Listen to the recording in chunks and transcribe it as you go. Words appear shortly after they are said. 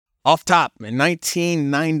Off top, in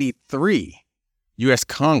 1993, U.S.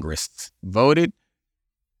 Congress voted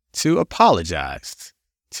to apologize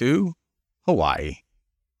to Hawaii.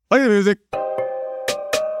 Play the music.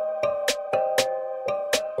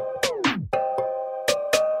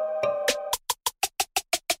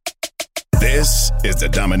 This is the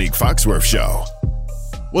Dominique Foxworth Show.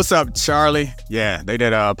 What's up, Charlie? Yeah, they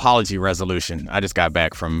did an apology resolution. I just got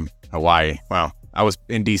back from Hawaii. Well, I was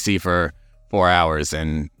in D.C. for 4 hours,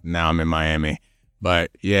 and now I'm in Miami.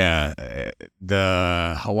 But yeah,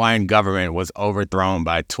 the Hawaiian government was overthrown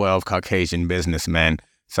by 12 Caucasian businessmen,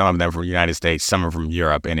 some of them from the United States, some from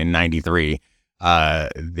Europe. And in 93,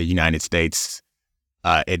 the United States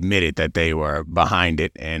admitted that they were behind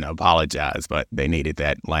it and apologized, but they needed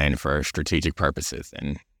that land for strategic purposes.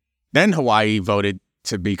 And then Hawaii voted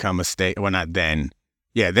to become a state. Well, not then.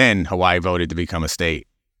 Yeah, then Hawaii voted to become a state.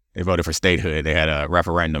 They voted for statehood. They had a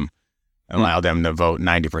referendum. Allowed them to vote.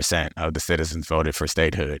 90% of the citizens voted for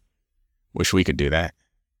statehood. Wish we could do that.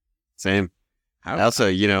 Same. Also,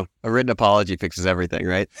 a written apology fixes everything,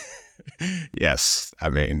 right? Yes. I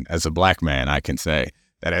mean, as a black man, I can say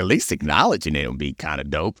that at least acknowledging it would be kind of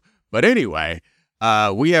dope. But anyway,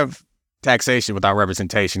 we have taxation without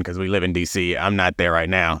representation because we live in D.C. I'm not there right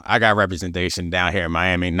now. I got representation down here in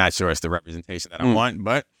Miami. Not sure it's the representation that I want,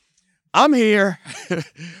 but I'm here.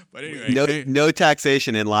 But anyway, no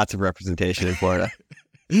taxation and lots of representation in Florida.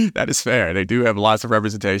 That is fair. They do have lots of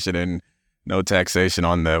representation and no taxation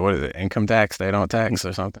on the, what is it, income tax? They don't tax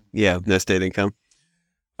or something? Yeah, no state income.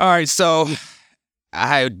 All right, so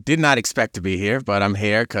I did not expect to be here, but I'm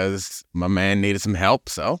here because my man needed some help,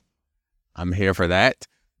 so I'm here for that.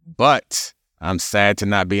 But I'm sad to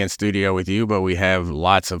not be in studio with you, but we have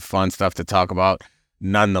lots of fun stuff to talk about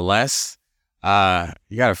nonetheless.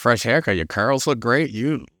 You got a fresh haircut. Your curls look great.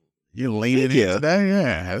 You leaning in today.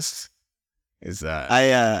 Yeah,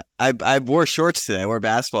 I wore shorts today. I wore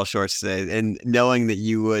basketball shorts today, and knowing that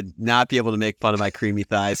you would not be able to make fun of my creamy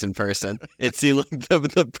thighs in person, it seemed like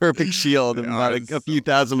the perfect shield of about a few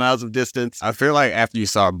thousand miles of distance. I feel like after you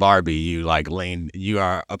saw Barbie, you leaned. You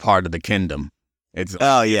are a part of the kingdom. It's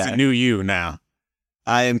a new you now.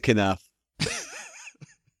 I am Knuff.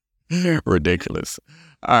 Ridiculous.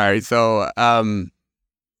 All right, so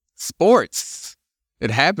sports.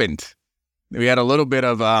 It happened. We had a little bit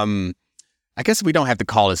of I guess we don't have to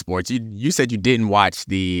call it sports. You said you didn't watch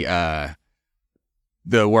the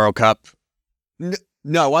World Cup.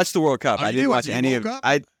 No, I watched the World Cup. I didn't watch any of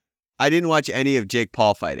I didn't watch any of Jake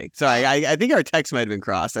Paul fighting. So I think our text might have been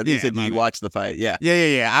crossed. I think you said you watched the fight. Yeah.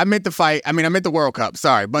 Yeah. I meant the fight. I meant the World Cup.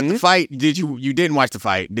 Sorry, but the fight. You didn't watch the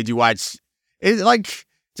fight? Did you watch? It's like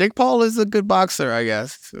Jake Paul is a good boxer, I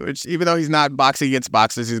guess. Which even though he's not boxing against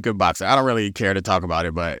boxers, he's a good boxer. I don't really care to talk about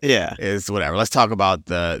it, but yeah, it's whatever. Let's talk about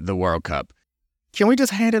the World Cup. Can we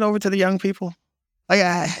just hand it over to the young people? Like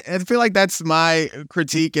I feel like that's my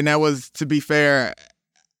critique, and that was, to be fair.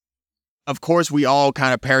 Of course, we all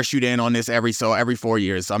kind of parachute in on this every 4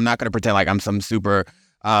 years. So I'm not going to pretend like I'm some super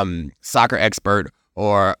soccer expert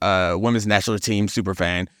or women's national team super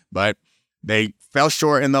fan, but they fell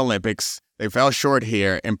short in the Olympics. They fell short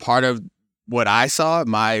here. And part of what I saw,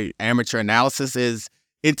 my amateur analysis, is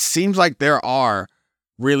it seems like there are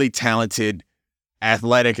really talented,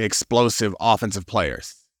 athletic, explosive offensive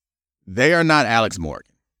players. They are not Alex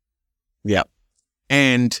Morgan. Yep.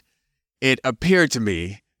 And it appeared to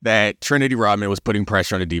me that Trinity Rodman was putting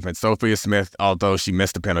pressure on the defense. Sophia Smith, although she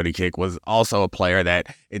missed the penalty kick, was also a player that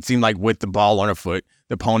it seemed like with the ball on her foot,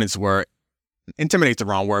 the opponents were, intimidate's the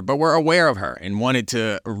wrong word, but were aware of her and wanted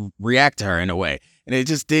to react to her in a way. And it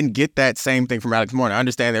just didn't get that same thing from Alex Morgan. I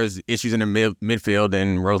understand there's issues in the midfield,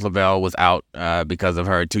 and Rose Lavelle was out because of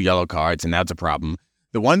her 2 yellow cards, and that's a problem.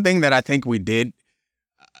 The one thing that I think we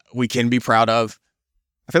can be proud of,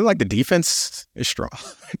 I feel like the defense is strong.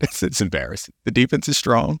 It's embarrassing. The defense is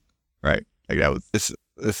strong, right? Like that was this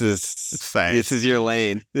is your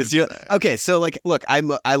lane. Okay. So look,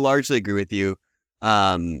 I largely agree with you.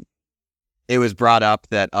 It was brought up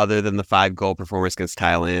that other than the 5-goal performance against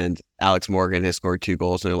Thailand, Alex Morgan has scored 2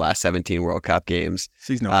 goals in her last 17 World Cup games.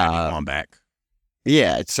 She's no going back.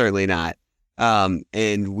 Yeah, it's certainly not.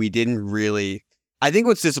 And we didn't really. I think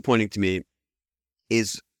what's disappointing to me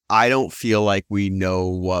is I don't feel like we know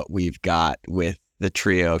what we've got with the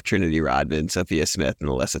trio of Trinity Rodman, Sophia Smith, and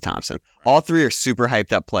Alyssa Thompson. All 3 are super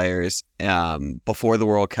hyped up players. Before the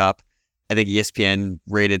World Cup, I think ESPN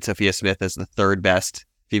rated Sophia Smith as the 3rd best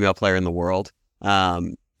female player in the world.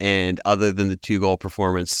 And other than the 2-goal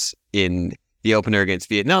performance in the opener against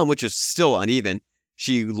Vietnam, which is still uneven,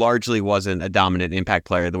 she largely wasn't a dominant impact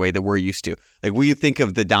player the way that we're used to. Like we think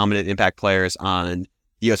of the dominant impact players on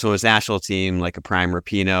the U.S. Women's National Team, like a prime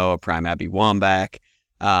Rapinoe, a prime Abby Wambach,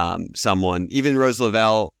 someone, even Rose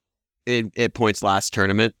Lavelle at points last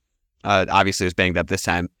tournament, obviously was banged up this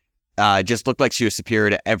time, just looked like she was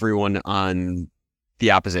superior to everyone on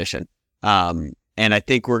the opposition. And I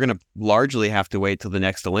think we're going to largely have to wait till the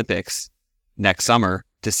next Olympics next summer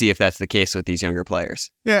to see if that's the case with these younger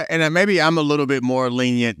players. Yeah, and maybe I'm a little bit more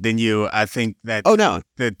lenient than you. I think that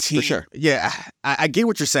the team, for sure. Yeah, I get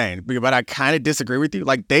what you're saying, but I kind of disagree with you.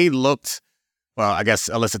 Like, they looked, well, I guess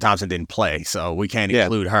Alyssa Thompson didn't play, so we can't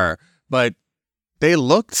include her, but they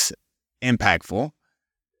looked impactful,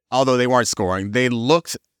 although they weren't scoring. They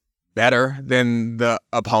looked better than the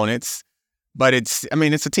opponents, but it's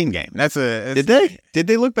a team game. Did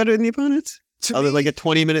they look better than the opponents? Like a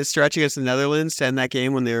 20-minute stretch against the Netherlands to end that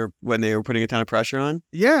game when they were putting a ton of pressure on?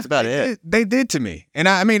 Yeah. That's about it. They did to me. And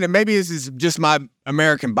I mean, maybe this is just my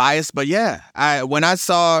American bias, but yeah, when I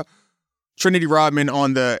saw Trinity Rodman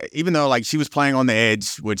even though like she was playing on the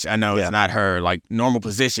edge, which I know is not her like normal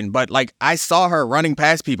position, but like I saw her running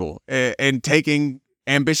past people and taking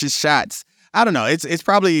ambitious shots. I don't know.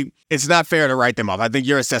 It's not fair to write them off. I think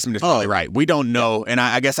your assessment is probably right. We don't know. And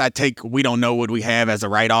I guess I take we don't know what we have as a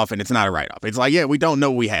write-off, and it's not a write-off. It's like, yeah, we don't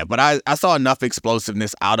know what we have. But I saw enough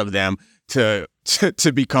explosiveness out of them to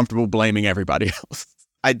be comfortable blaming everybody else.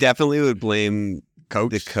 I definitely would blame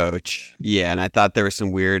the coach. Yeah, and I thought there were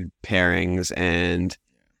some weird pairings, and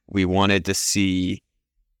we wanted to see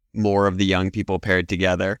more of the young people paired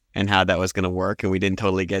together and how that was going to work, and we didn't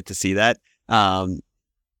totally get to see that.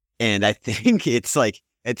 And I think it's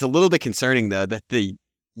a little bit concerning though that the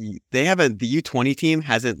U20 team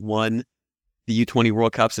hasn't won the U20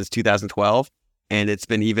 World Cup since 2012, and it's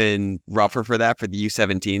been even rougher for the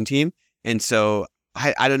U17 team. And so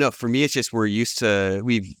I don't know. For me, it's just we're used to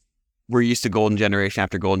golden generation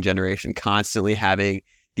after golden generation, constantly having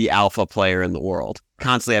the alpha player in the world,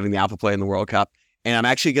 constantly having the alpha player in the World Cup. And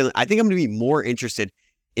I think I'm going to be more interested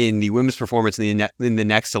in the women's performance in the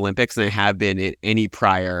next Olympics than I have been in any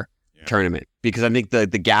prior tournament, because I think the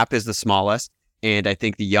gap is the smallest, and I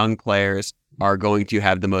think the young players are going to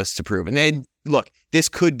have the most to prove. And then look, this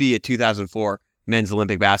could be a 2004 men's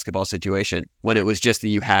Olympic basketball situation when it was just that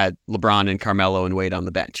you had LeBron and Carmelo and Wade on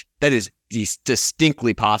the bench. That is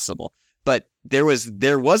distinctly possible. But there was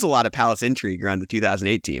a lot of palace intrigue around the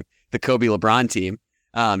 2008 team, the Kobe LeBron team,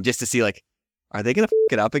 just to see like, are they going to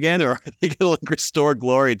f it up again, or are they going to restore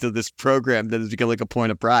glory to this program that has become like a point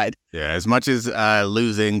of pride? Yeah, as much as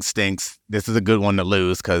losing stinks, this is a good one to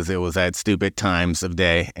lose because it was at stupid times of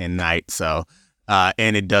day and night. So,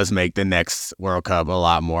 and it does make the next World Cup a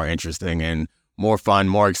lot more interesting and more fun,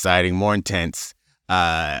 more exciting, more intense.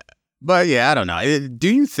 But yeah, I don't know.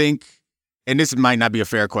 Do you think, and this might not be a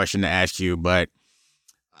fair question to ask you, but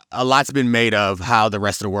a lot's been made of how the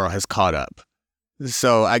rest of the world has caught up.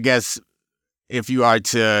 So I guess, if you are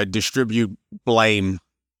to distribute blame,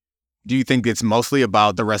 do you think it's mostly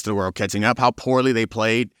about the rest of the world catching up, how poorly they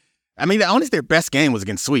played? I mean, honestly, their best game was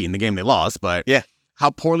against Sweden, the game they lost, but yeah, how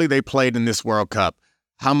poorly they played in this World Cup,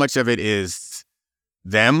 how much of it is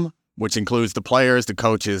them, which includes the players, the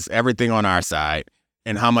coaches, everything on our side,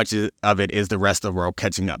 and how much of it is the rest of the world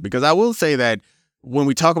catching up? Because I will say that when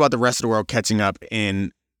we talk about the rest of the world catching up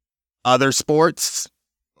in other sports,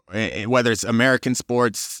 whether it's American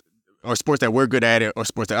sports, or sports that we're good at, or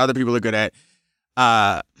sports that other people are good at,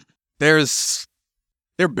 there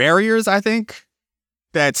are barriers, I think,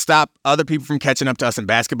 that stop other people from catching up to us in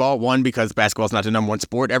basketball. One, because basketball is not the number one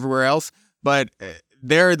sport everywhere else, but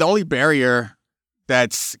the only barrier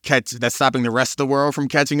that's stopping the rest of the world from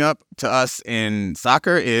catching up to us in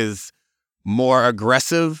soccer is more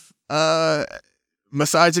aggressive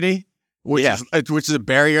misogyny. Which is a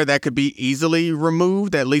barrier that could be easily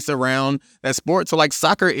removed, at least around that sport. So, like,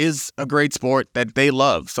 soccer is a great sport that they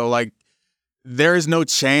love. So, like, there is no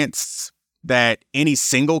chance that any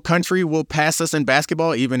single country will pass us in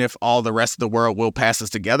basketball, even if all the rest of the world will pass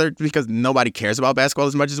us together, because nobody cares about basketball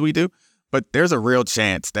as much as we do. But there's a real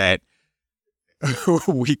chance that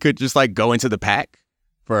we could just, like, go into the pack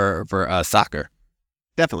for soccer.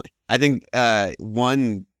 Definitely. I think,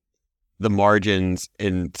 the margins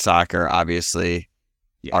in soccer obviously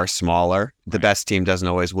are smaller. The best team doesn't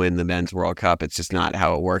always win the men's World Cup. It's just not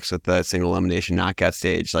how it works with the single elimination knockout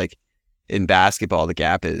stage. Like in basketball, the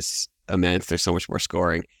gap is immense. There's so much more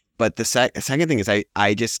scoring. But the second thing is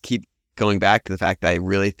I just keep going back to the fact that I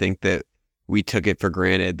really think that we took it for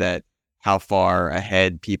granted that how far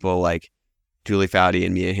ahead people like Julie Foudy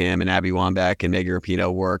and Mia Hamm and Abby Wambach and Megan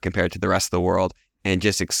Rapinoe were compared to the rest of the world, and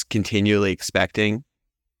just continually expecting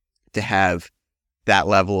to have that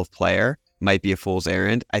level of player might be a fool's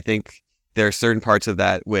errand. I think there are certain parts of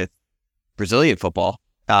that with Brazilian football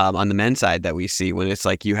on the men's side that we see when it's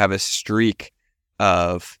like you have a streak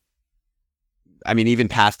of, I mean, even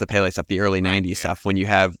past the Pele stuff, the early 90s stuff, when you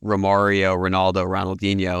have Romario, Ronaldo,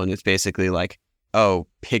 Ronaldinho, and it's basically like, oh,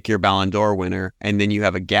 pick your Ballon d'Or winner. And then you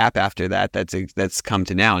have a gap after that that's come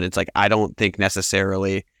to now. And it's like, I don't think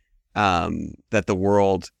necessarily that the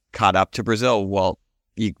world caught up to Brazil. Well,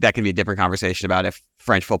 that can be a different conversation about if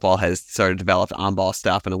French football has sort of developed on-ball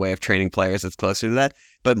stuff and a way of training players that's closer to that.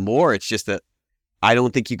 But more, it's just that I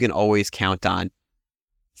don't think you can always count on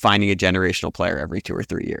finding a generational player every 2 or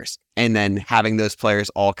 3 years and then having those players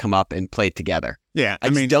all come up and play together. Yeah. I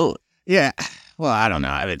mean, don't. Yeah. Well, I don't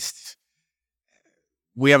know.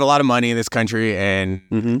 We have a lot of money in this country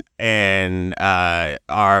and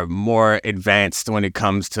are more advanced when it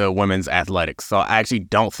comes to women's athletics. So I actually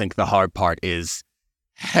don't think the hard part is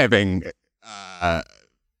having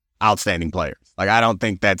outstanding players. Like, I don't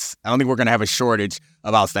think we're going to have a shortage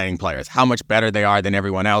of outstanding players. How much better they are than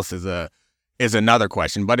everyone else is another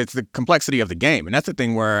question, but it's the complexity of the game. And that's the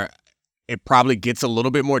thing where it probably gets a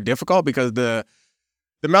little bit more difficult because the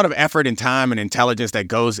amount of effort and time and intelligence that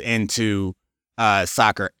goes into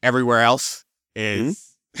soccer everywhere else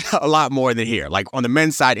is a lot more than here, like on the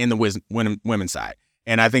men's side and the women's side.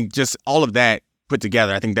 And I think just all of that put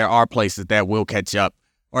together, I think there are places that will catch up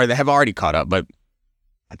or that have already caught up, but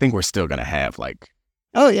I think we're still going to have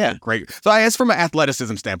great. So I guess from an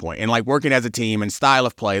athleticism standpoint and like working as a team and style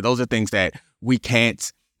of play, those are things that we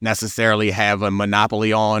can't necessarily have a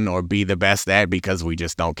monopoly on or be the best at because we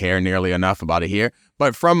just don't care nearly enough about it here.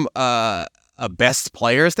 But from a best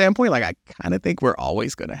player standpoint, like I kind of think we're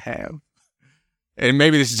always going to have, and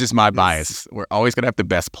maybe this is just my bias, we're always going to have the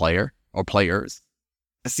best player or players.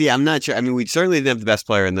 See, I'm not sure. I mean, we certainly didn't have the best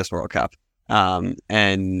player in this World Cup. And I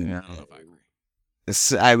don't know if I agree.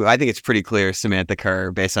 I think it's pretty clear Samantha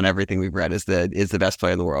Kerr, based on everything we've read, is the best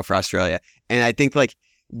player in the world for Australia. And I think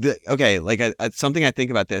something I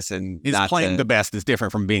think about this and is playing the best is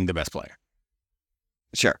different from being the best player.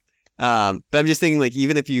 Sure. But I'm just thinking, like,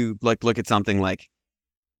 even if you like look at something like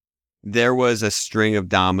there was a string of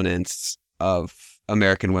dominance of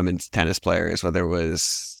American women's tennis players, whether it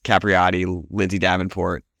was Capriati, Lindsay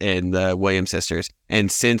Davenport, and the Williams sisters. And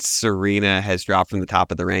since Serena has dropped from the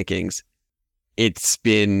top of the rankings, it's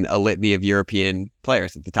been a litany of European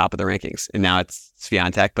players at the top of the rankings. And now it's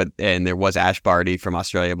Swiatek, and there was Ash Barty from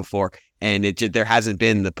Australia before. And there hasn't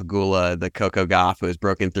been the Pegula, the Coco Gauff who has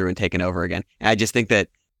broken through and taken over again. And I just think that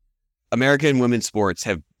American women's sports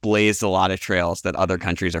have blazed a lot of trails that other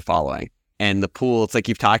countries are following. And the pool, it's like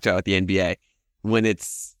you've talked about with the NBA, when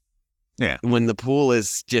the pool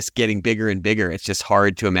is just getting bigger and bigger, it's just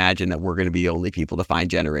hard to imagine that we're going to be the only people to find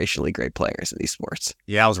generationally great players in these sports.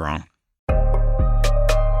 Yeah, I was wrong.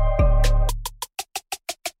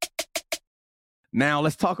 Now,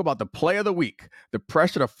 let's talk about the play of the week. The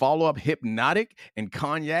pressure to follow up Hypnotic and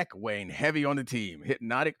Cognac weighing heavy on the team.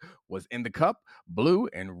 Hypnotic was in the cup, blue,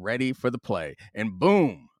 and ready for the play. And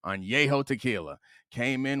boom, Añejo Tequila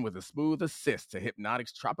came in with a smooth assist to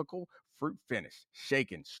Hypnotic's tropical fruit finish.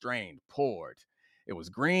 Shaken, strained, poured. It was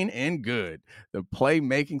green and good. The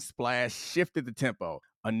playmaking splash shifted the tempo.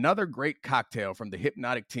 Another great cocktail from the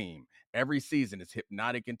Hypnotic team. Every season is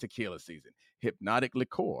Hypnotic and Tequila season. Hypnotic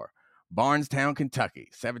Liqueur. Barnstown, Kentucky,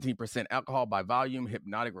 17% alcohol by volume.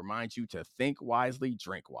 Hypnotic reminds you to think wisely,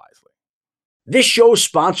 drink wisely. This show is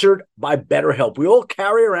sponsored by BetterHelp. We all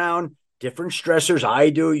carry around different stressors. I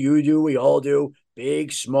do, you do, we all do,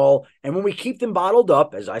 big, small. And when we keep them bottled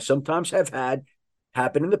up, as I sometimes have had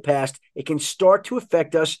happen in the past, it can start to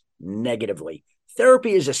affect us negatively.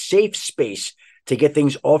 Therapy is a safe space to get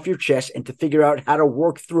things off your chest and to figure out how to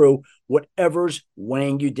work through whatever's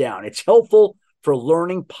weighing you down. It's helpful for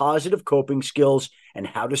learning positive coping skills and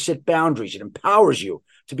how to set boundaries. It empowers you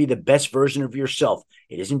to be the best version of yourself.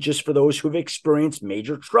 It isn't just for those who have experienced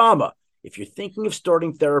major trauma. If you're thinking of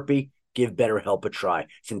starting therapy, give BetterHelp a try.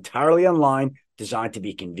 It's entirely online, designed to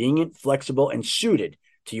be convenient, flexible, and suited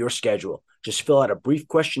to your schedule. Just fill out a brief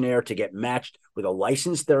questionnaire to get matched with a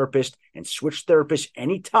licensed therapist and switch therapists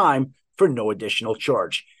anytime for no additional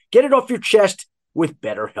charge. Get it off your chest with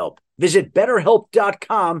BetterHelp. Visit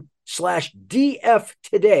BetterHelp.com/DF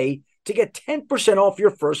today to get 10% off your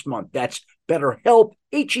first month. That's BetterHelp,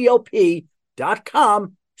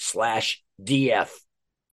 HELP.com/DF.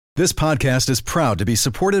 This podcast is proud to be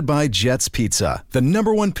supported by Jets Pizza, the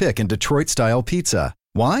 #1 pick in Detroit-style pizza.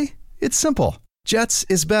 Why? It's simple. Jets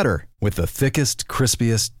is better. With the thickest,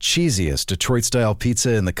 crispiest, cheesiest Detroit-style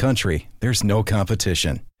pizza in the country, there's no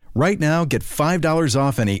competition. Right now, get $5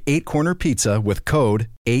 off any 8-corner pizza with code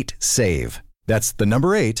 8SAVE. That's the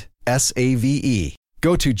number 8, SAVE.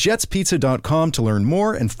 Go to jetspizza.com to learn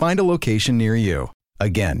more and find a location near you.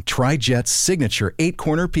 Again, try Jet's signature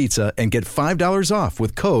 8-corner pizza and get $5 off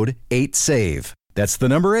with code 8SAVE. That's the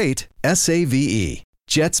number 8, SAVE.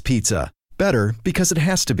 Jet's Pizza. Better because it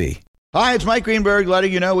has to be. Hi, it's Mike Greenberg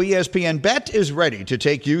letting you know ESPN Bet is ready to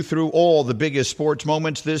take you through all the biggest sports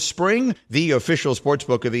moments this spring. The official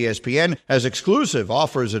sportsbook of ESPN has exclusive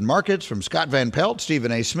offers and markets from Scott Van Pelt,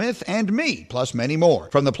 Stephen A. Smith, and me, plus many more.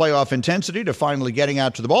 From the playoff intensity to finally getting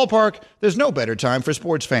out to the ballpark, there's no better time for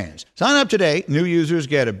sports fans. Sign up today. New users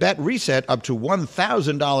get a bet reset up to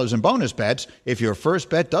 $1,000 in bonus bets if your first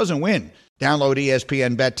bet doesn't win. Download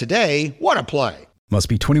ESPN Bet today. What a play. Must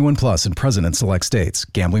be 21 plus and present in select states.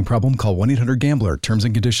 Gambling problem? Call 1-800-GAMBLER. Terms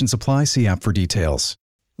and conditions apply. See app for details.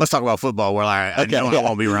 Let's talk about football. Well, I know I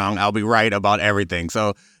won't be wrong. I'll be right about everything.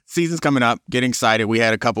 So season's coming up. Getting excited. We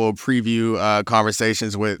had a couple of preview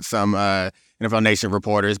conversations with some NFL Nation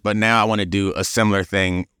reporters, but now I want to do a similar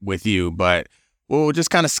thing with you. But we'll just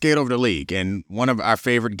kind of skate over the league. And one of our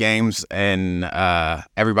favorite games and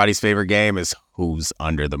everybody's favorite game is who's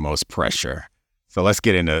under the most pressure. So let's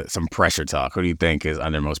get into some pressure talk. Who do you think is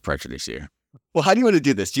under most pressure this year? Well, how do you want to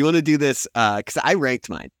do this? Do you want to do this? Because I ranked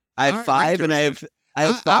mine. I have five, and I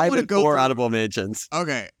have five and four audible mentions.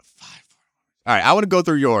 Okay. 5, 4. All right. I want to go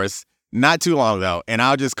through yours. Not too long, though. And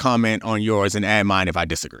I'll just comment on yours and add mine if I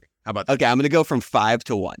disagree. How about that? Okay. I'm going to go from 5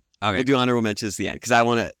 to 1. Okay. We'll do honorable mentions at the end because I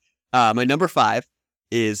want to. My number 5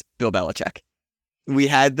 is Bill Belichick. We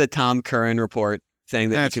had the Tom Curran report saying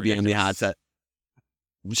that he could be on the hot set.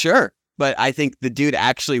 Sure. But I think the dude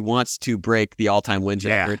actually wants to break the all-time wins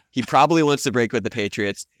record. He probably wants to break with the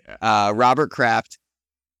Patriots. Yeah. Robert Kraft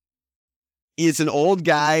is an old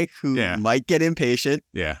guy who might get impatient.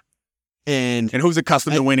 Yeah. And who's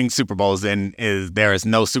accustomed to winning Super Bowls and there is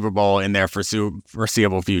no Super Bowl in their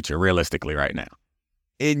foreseeable future, realistically, right now.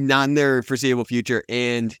 Not in their foreseeable future.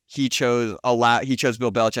 And he chose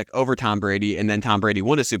Bill Belichick over Tom Brady, and then Tom Brady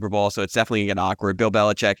won a Super Bowl, so it's definitely going to get awkward. Bill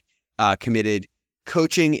Belichick committed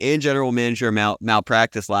coaching and general manager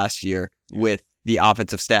malpractice last year with the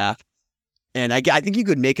offensive staff. And I think you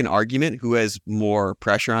could make an argument who has more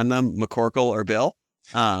pressure on them, McCorkle or Bill.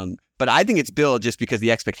 But I think it's Bill just because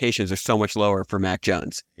the expectations are so much lower for Mac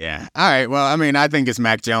Jones. Yeah. All right. Well, I mean, I think it's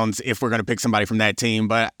Mac Jones if we're going to pick somebody from that team,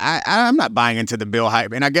 but I'm not buying into the Bill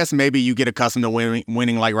hype. And I guess maybe you get accustomed to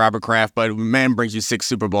winning like Robert Kraft, but man brings you 6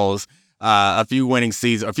 Super Bowls, a few winning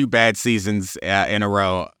seasons, a few bad seasons in a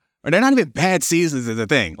row. Or they're not even bad seasons is the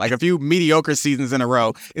thing. Like a few mediocre seasons in a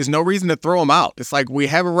row is no reason to throw them out. It's like we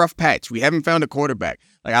have a rough patch. We haven't found a quarterback.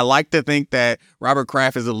 Like I like to think that Robert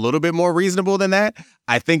Kraft is a little bit more reasonable than that.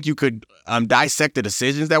 I think you could dissect the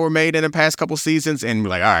decisions that were made in the past couple seasons and be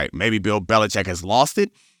like, all right, maybe Bill Belichick has lost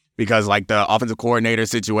it because like the offensive coordinator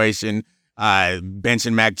situation,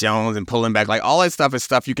 benching Mac Jones and pulling back, like all that stuff is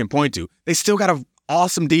stuff you can point to. They still got an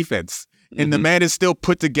awesome defense. And the man has still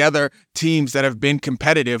put together teams that have been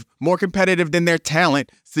competitive, more competitive than their talent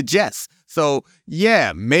suggests. So,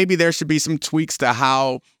 yeah, maybe there should be some tweaks to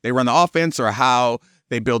how they run the offense or how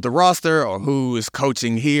they build the roster or who is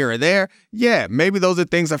coaching here or there. Yeah, maybe those are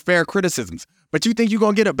things that are fair criticisms. But you think you're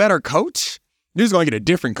going to get a better coach? You're just going to get a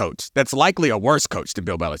different coach that's likely a worse coach than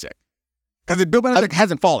Bill Belichick. Because Bill Belichick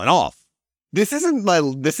hasn't fallen off. This isn't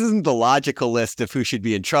the logical list of who should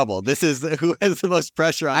be in trouble. This is who has the most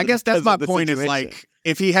pressure on. I guess that's my point. Is like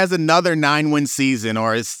if he has another 9-win season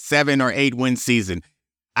or a 7 or 8-win season,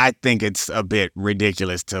 I think it's a bit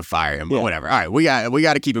ridiculous to fire him. But whatever. All right, we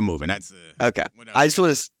got to keep it moving. That's okay. I just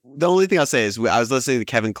want to. The only thing I'll say is I was listening to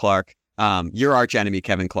Kevin Clark, your arch enemy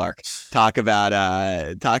Kevin Clark, talk about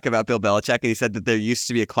Bill Belichick, and he said that there used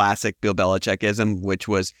to be a classic Bill Belichickism, which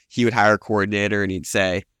was he would hire a coordinator and he'd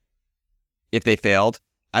say, if they failed,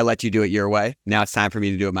 I let you do it your way. Now it's time for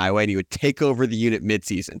me to do it my way. And he would take over the unit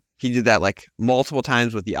midseason. He did that like multiple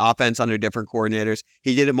times with the offense under different coordinators.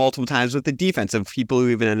 He did it multiple times with the defense of people who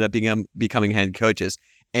even ended up becoming head coaches.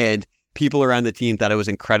 And people around the team thought it was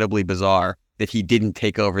incredibly bizarre that he didn't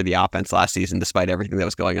take over the offense last season despite everything that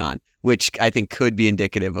was going on, which I think could be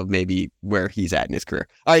indicative of maybe where he's at in his career.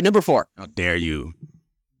 All right, number 4. How dare you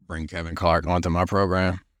bring Kevin Clark onto my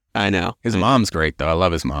program? I know. His mom's great, though. I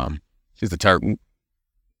love his mom. She's the Terp.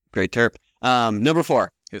 Great Terp. Number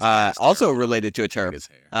 4. Also related to a Terp.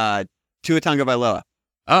 Tua Tagovailoa.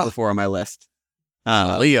 Number 4 on my list.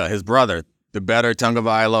 Leah, his brother, the better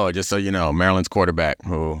Tagovailoa, just so you know, Maryland's quarterback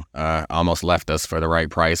who almost left us for the right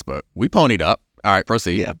price, but we ponied up. All right,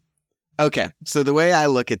 proceed. Yeah. Okay. So the way I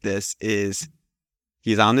look at this is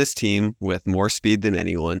he's on this team with more speed than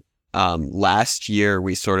anyone. Last year,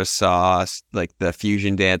 we sort of saw like the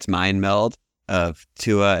fusion dance mind meld of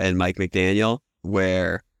Tua and Mike McDaniel,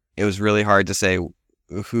 where it was really hard to say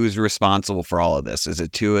who's responsible for all of this. Is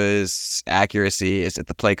it Tua's accuracy? Is it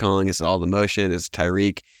the play calling? Is it all the motion? Is it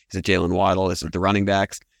Tyreek? Is it Jalen Waddle? Is it the running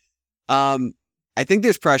backs? I think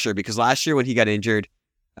there's pressure because last year when he got injured,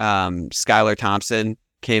 Skylar Thompson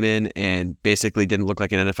came in and basically didn't look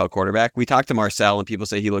like an NFL quarterback. We talked to Marcel and people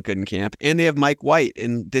say he looked good in camp, and they have Mike White,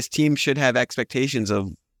 and this team should have expectations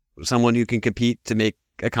of someone who can compete to make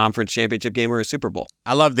a conference championship game or a Super Bowl.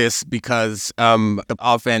 I love this because the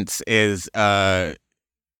offense is a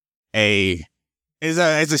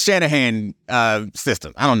Shanahan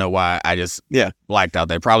system. I don't know why I just blacked out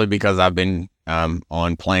there. Probably because I've been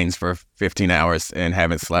on planes for 15 hours and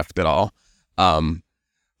haven't slept at all.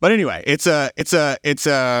 But anyway, it's a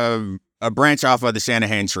branch off of the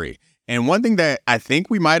Shanahan tree. And one thing that I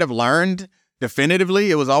think we might have learned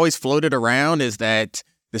definitively, it was always floated around, is that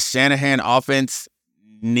the Shanahan offense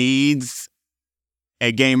needs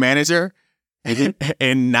a game manager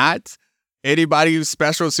and not anybody who's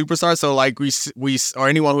special superstar. So like we or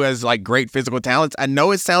anyone who has like great physical talents. I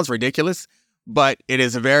know it sounds ridiculous, but it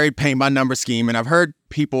is a very paint by number scheme. And I've heard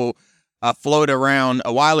people float around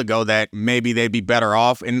a while ago that maybe they'd be better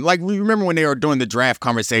off. And like, we remember when they were doing the draft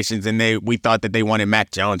conversations and we thought that they wanted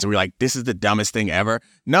Mac Jones, and we were like, this is the dumbest thing ever.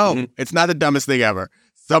 No, It's not the dumbest thing ever.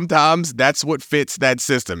 Sometimes that's what fits that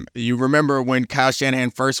system. You remember when Kyle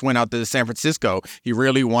Shanahan first went out to San Francisco, he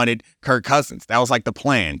really wanted Kirk Cousins. That was like the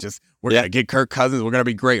plan. Just, we're going to get Kirk Cousins. We're going to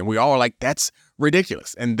be great. And we all were like, that's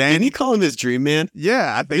ridiculous. And then Didn't he call him his dream man?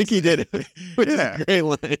 Yeah, I think he did it. Which is a great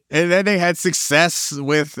line. And then they had success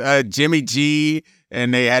with Jimmy G,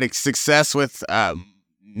 and they had success with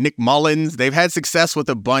Nick Mullins. They've had success with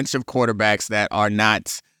a bunch of quarterbacks that are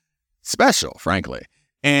not special, frankly.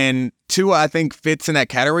 And Tua, I think, fits in that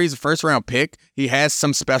category. He's a first-round pick. He has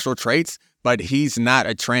some special traits, but he's not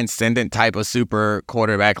a transcendent type of super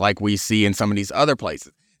quarterback like we see in some of these other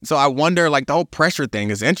places. So I wonder, like, the whole pressure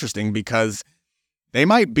thing is interesting because they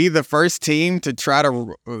might be the first team to try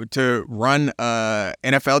to run a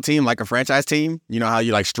NFL team like a franchise team. You know how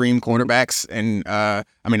you like stream cornerbacks and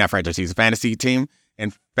not franchise teams, a fantasy team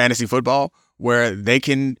and fantasy football, where they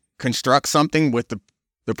can construct something with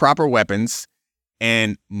the proper weapons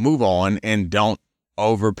and move on and don't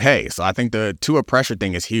overpay. So I think the Tua pressure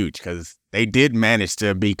thing is huge because they did manage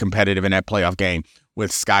to be competitive in that playoff game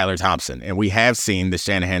with Skylar Thompson. And we have seen the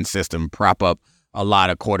Shanahan system prop up a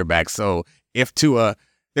lot of quarterbacks. So if Tua,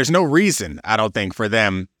 there's no reason, I don't think, for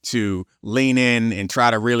them to lean in and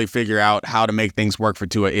try to really figure out how to make things work for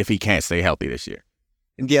Tua if he can't stay healthy this year.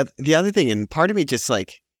 And the other thing, and part of me just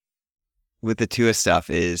like with the Tua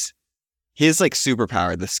stuff, is his like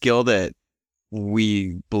superpower, the skill that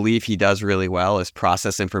we believe he does really well is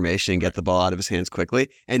process information and get the ball out of his hands quickly.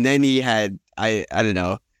 And then he had, I don't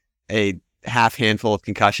know, a half handful of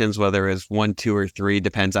concussions, whether it was 1, 2, or 3,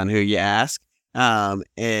 depends on who you ask.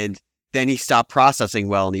 And then he stopped processing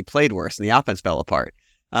well and he played worse and the offense fell apart.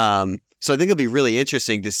 So I think it'll be really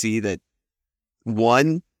interesting to see that,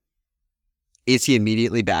 1, is he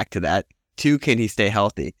immediately back to that? 2, can he stay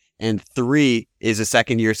healthy? And 3, is a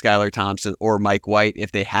second-year Skylar Thompson or Mike White,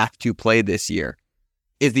 if they have to play this year,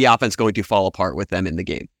 is the offense going to fall apart with them in the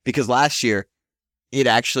game? Because last year, it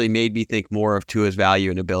actually made me think more of Tua's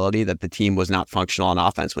value and ability, that the team was not functional on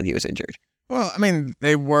offense when he was injured. Well, I mean,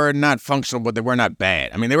 they were not functional, but they were not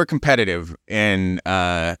bad. I mean, they were competitive, and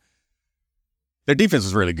their defense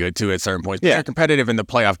was really good, too, at certain points. They're competitive in the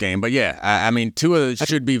playoff game. But, yeah, I mean, Tua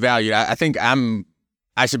should be valued. I think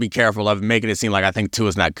I should be careful of making it seem like I think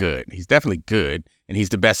Tua's not good. He's definitely good, and he's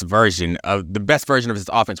the best version of his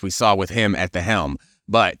offense we saw with him at the helm.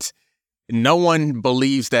 But no one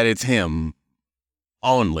believes that it's him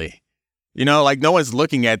only. You know, like no one's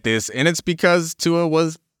looking at this, and it's because Tua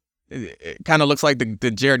was. It kind of looks like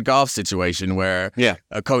the Jared Goff situation where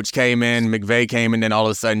a coach came in, McVay came in, and all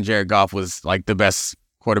of a sudden Jared Goff was like the best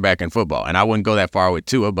quarterback in football. And I wouldn't go that far with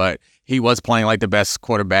Tua, but he was playing like the best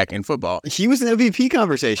quarterback in football. He was in MVP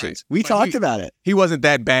conversations. Right. We talked about it. He wasn't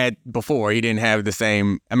that bad before. He didn't have the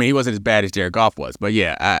same. I mean, he wasn't as bad as Jared Goff was. But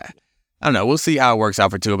yeah, I don't know. We'll see how it works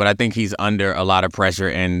out for Tua, but I think he's under a lot of pressure.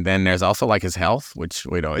 And then there's also like his health, which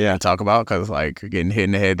we don't even talk about because like getting hit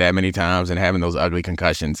in the head that many times and having those ugly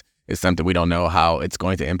concussions is something we don't know how it's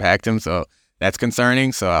going to impact him. So that's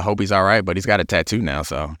concerning. So I hope he's all right, but he's got a tattoo now,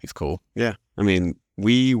 so he's cool. Yeah. I mean,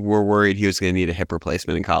 we were worried he was going to need a hip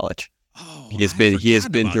replacement in college. Oh, he has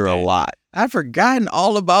been through a lot. I'd forgotten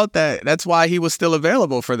all about that. That's why he was still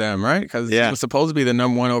available for them, right? Because he was supposed to be the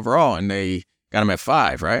number 1 overall, and they got him at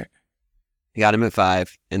 5, right? He got him at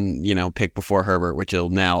 5, and pick before Herbert, which will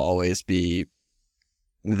now always be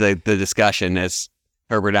the discussion as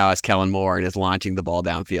Herbert now has Kellen Moore and is launching the ball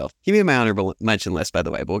downfield. He made my honorable mention list, by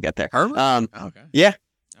the way, but we'll get there. Herbert? Okay. Yeah.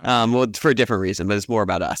 Well, for a different reason, but it's more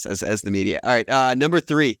about us as the media. All right. Number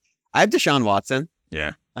 3, I have Deshaun Watson.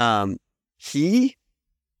 Yeah. He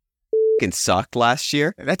fucking sucked last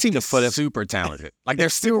year. That team is super talented. Like, they're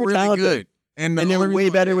still Super really talented. good. And they were way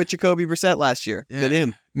better with Jacoby Brissett last year than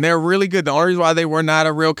him. And they're really good. The only reason why they were not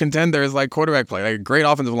a real contender is like quarterback play. Like, great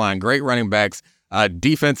offensive line, great running backs.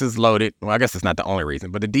 Defense is loaded. Well, I guess it's not the only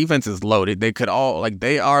reason, but the defense is loaded. They could all, like,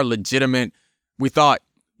 they are legitimate. We thought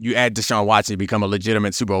you add Deshaun Watson, you become a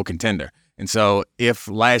legitimate Super Bowl contender. And so if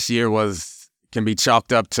last year can be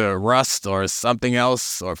chalked up to rust or something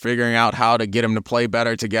else or figuring out how to get them to play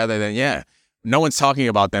better together, then yeah, no one's talking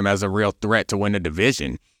about them as a real threat to win the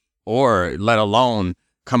division or let alone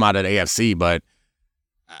come out of the AFC. But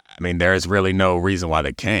I mean, there's really no reason why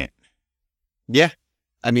they can't. Yeah.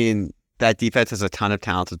 I mean, that defense has a ton of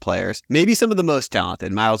talented players. Maybe some of the most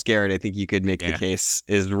talented. Myles Garrett, I think you could make the case,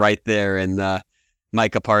 is right there in the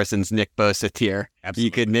Micah Parsons, Nick Bosa tier. Absolutely.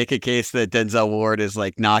 You could make a case that Denzel Ward is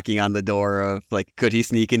like knocking on the door of like, could he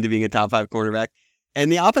sneak into being a top 5 quarterback?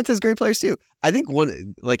 And the offense has great players too. I think one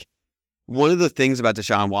of the things about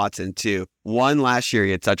Deshaun Watson too, last year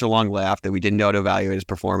he had such a long layoff that we didn't know how to evaluate his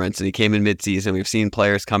performance, and he came in midseason. We've seen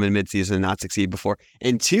players come in midseason and not succeed before.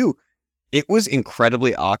 And 2, it was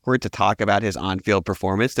incredibly awkward to talk about his on-field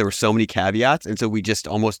performance. There were so many caveats, and so we just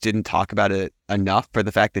almost didn't talk about it enough for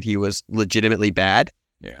the fact that he was legitimately bad.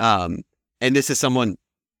 Yeah. And this is someone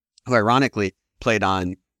who ironically played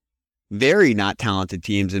on very not talented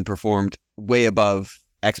teams and performed way above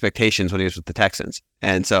expectations when he was with the Texans.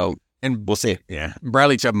 And so, and we'll see. Yeah.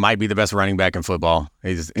 Bradley Chubb might be the best running back in football.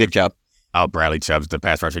 Nick Chubb. Oh, Bradley Chubb's the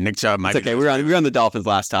pass rusher. Nick Chubb might be. Okay, we're on the Dolphins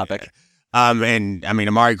last topic. Yeah. And I mean,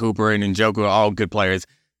 Amari Cooper and Njoku are all good players.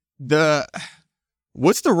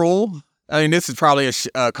 What's the rule? I mean, this is probably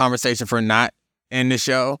a conversation for not in the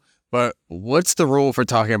show, but what's the rule for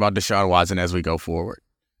talking about Deshaun Watson as we go forward?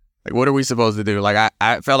 Like, what are we supposed to do? Like,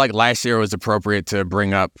 I felt like last year was appropriate to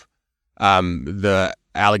bring up the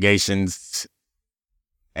allegations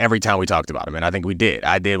every time we talked about him. And I think we did.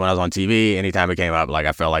 I did when I was on TV. Anytime it came up, like,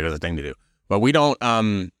 I felt like it was a thing to do. But we don't,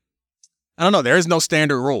 I don't know. There is no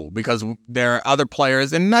standard rule because there are other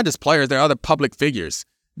players, and not just players, there are other public figures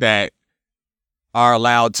that are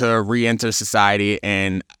allowed to re-enter society.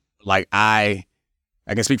 And like, I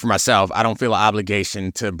can speak for myself. I don't feel an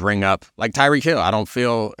obligation to bring up, like Tyreek Hill. I don't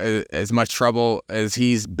feel as much trouble as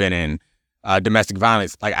he's been in domestic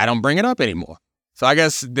violence. Like, I don't bring it up anymore. So I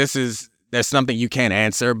guess there's something you can't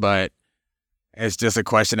answer, but it's just a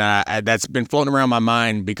question that's been floating around my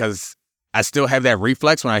mind because I still have that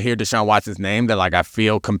reflex when I hear Deshaun Watson's name that, like, I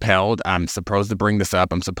feel compelled. I'm supposed to bring this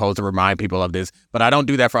up. I'm supposed to remind people of this, but I don't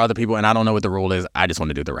do that for other people, and I don't know what the rule is. I just want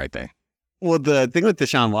to do the right thing. Well, the thing with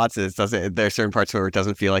Deshaun Watson is there are certain parts where it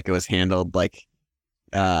doesn't feel like it was handled like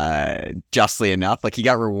justly enough. Like, he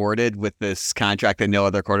got rewarded with this contract that no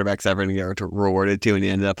other quarterback's ever going to get rewarded to, and he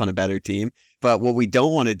ended up on a better team. But what we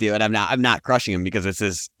don't want to do, and I'm not crushing him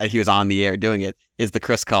because he was on the air doing it, is the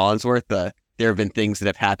Chris Collinsworth. There have been things that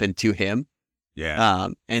have happened to him. Yeah.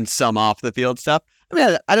 And some off the field stuff. I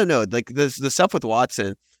mean, I don't know. Like, the stuff with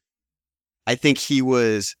Watson, I think he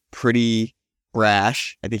was pretty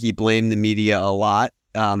brash. I think he blamed the media a lot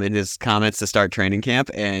in his comments to start training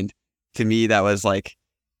camp. And to me, that was like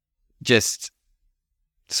just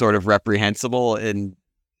sort of reprehensible, and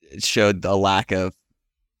it showed a lack of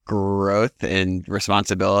growth and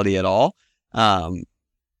responsibility at all. I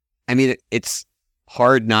mean, it's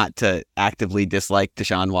hard not to actively dislike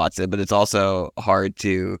Deshaun Watson, but it's also hard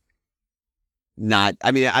to not.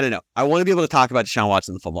 I mean, I don't know. I want to be able to talk about Deshaun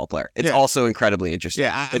Watson, the football player. It's also incredibly interesting.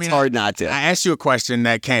 Yeah, it's hard not to. I asked you a question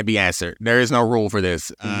that can't be answered. There is no rule for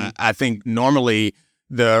this. Mm-hmm. I think normally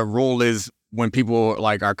the rule is when people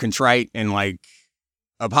like are contrite and like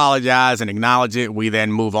apologize and acknowledge it, we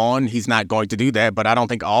then move on. He's not going to do that, but I don't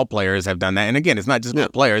think all players have done that. And again, it's not just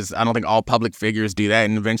players. I don't think all public figures do that,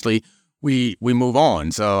 and eventually we move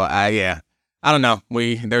on. So I don't know.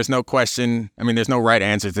 There's no question. I mean, there's no right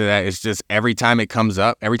answer to that. It's just every time it comes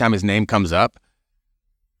up, every time his name comes up,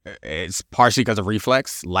 it's partially because of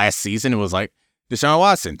reflex. Last season, it was like Deshaun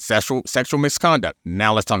Watson, sexual misconduct.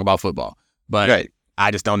 Now let's talk about football. But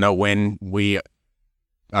I just don't know when we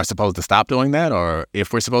are supposed to stop doing that, or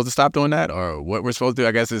if we're supposed to stop doing that, or what we're supposed to do.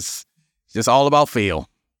 I guess it's just all about feel.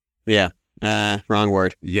 Yeah. Wrong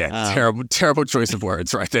word. Yeah. Terrible choice of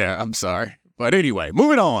words right there. I'm sorry. But anyway,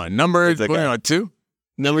 moving on. Number 2.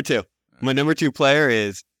 Number 2. My number 2 player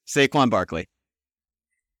is Saquon Barkley.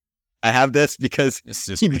 I have this because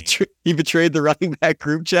he betrayed the running back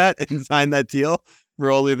group chat and signed that deal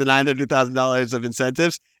for only the $900,000 of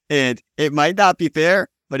incentives. And it might not be fair,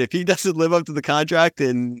 but if he doesn't live up to the contract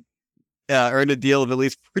and earn a deal of at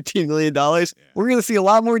least $14 million, we're going to see a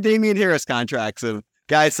lot more Damian Harris contracts of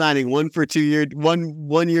guys signing one year,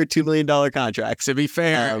 $2 million contracts. To be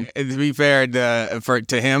fair,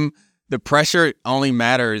 to him, the pressure only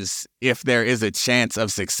matters if there is a chance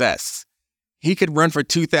of success. He could run for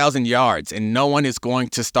 2,000 yards, and no one is going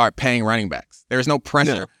to start paying running backs. There's no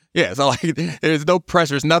pressure. No. Yeah, so there's no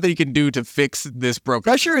pressure. There's nothing you can do to fix this broken.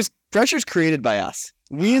 Pressure's created by us.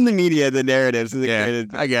 We in the media, the narratives.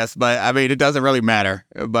 Created. I guess, but I mean, it doesn't really matter.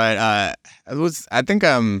 But I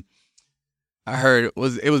heard it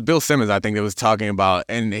was Bill Simmons, I think, that was talking about,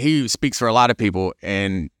 and he speaks for a lot of people,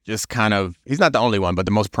 and just kind of, he's not the only one, but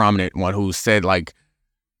the most prominent one, who said, like,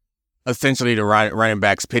 essentially the running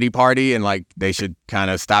backs pity party, and like they should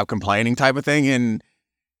kind of stop complaining type of thing. And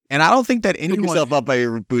I don't think that anyone... Pick yourself up by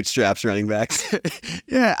your bootstraps, running backs.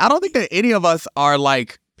 Yeah, I don't think that any of us are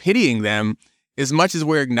like pitying them as much as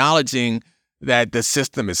we're acknowledging that the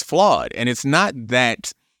system is flawed. And it's not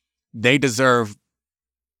that they deserve...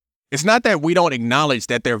 It's not that we don't acknowledge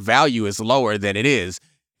that their value is lower than it is.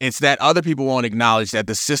 It's that other people won't acknowledge that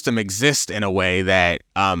the system exists in a way that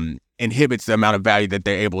inhibits the amount of value that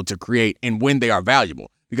they're able to create and when they are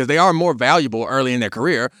valuable. Because they are more valuable early in their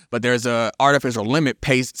career, but there's a artificial limit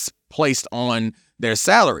placed on their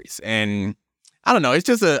salaries. And I don't know, it's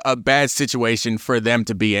just a bad situation for them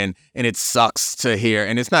to be in, and it sucks to hear.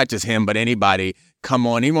 And it's not just him, but anybody,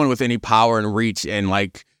 anyone with any power and reach and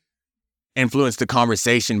like influence the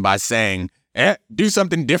conversation by saying, do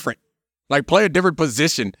something different. Like, play a different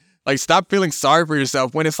position. Like, stop feeling sorry for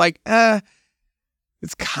yourself when it's like,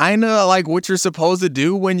 it's kind of like what you're supposed to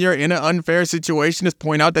do when you're in an unfair situation, is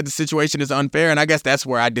point out that the situation is unfair. And I guess that's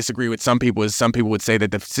where I disagree with some people, is some people would say that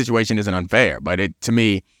the situation isn't unfair. But to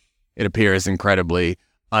me, it appears incredibly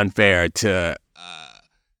unfair to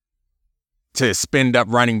spend up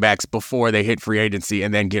running backs before they hit free agency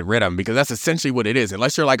and then get rid of them, because that's essentially what it is.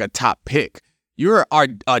 Unless you're like a top pick, you're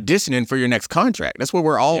auditioning for your next contract. That's what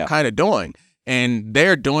we're all kind of doing. And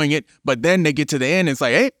they're doing it, but then they get to the end and it's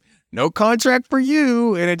like, hey, no contract for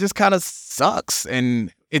you. And it just kind of sucks.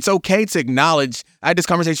 And it's okay to acknowledge, I had this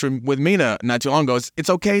conversation with Mina not too long ago. It's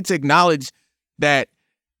okay to acknowledge that,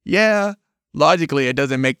 yeah, logically it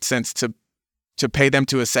doesn't make sense to pay them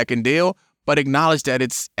to a second deal, but acknowledge that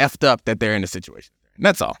it's effed up that they're in a situation. And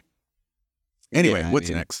that's all. Anyway, what's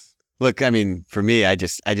next? Look, I mean, for me, I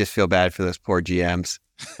just feel bad for those poor GMs.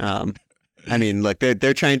 I mean, look,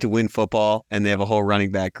 they're trying to win football, and they have a whole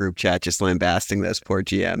running back group chat just lambasting those poor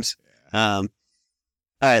GMs. All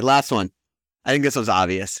right, last one. I think this was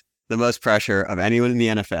obvious. The most pressure of anyone in the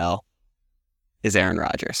NFL is Aaron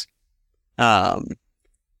Rodgers.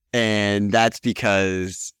 And that's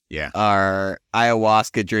because our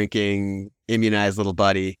ayahuasca drinking, immunized little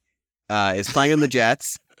buddy is playing on the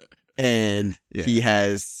Jets, and he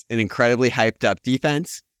has an incredibly hyped up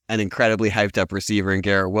defense, an incredibly hyped up receiver in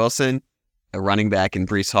Garrett Wilson, a running back in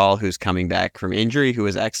Breece Hall, who's coming back from injury, who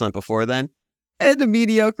was excellent before then, and a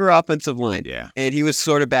mediocre offensive line. Yeah. And he was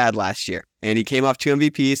sort of bad last year. And he came off 2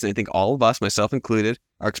 MVPs, and I think all of us, myself included,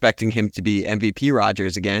 are expecting him to be MVP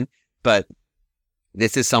Rodgers again. But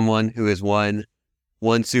this is someone who has won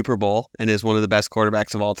one Super Bowl and is one of the best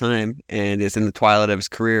quarterbacks of all time, and is in the twilight of his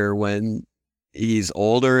career when he's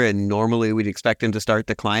older and normally we'd expect him to start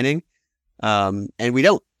declining. And we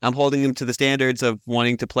don't. I'm holding him to the standards of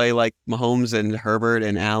wanting to play like Mahomes and Herbert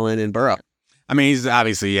and Allen and Burrow. I mean, he's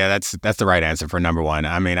obviously, that's the right answer for number one.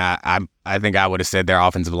 I mean, I think I would have said their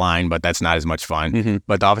offensive line, but that's not as much fun. Mm-hmm.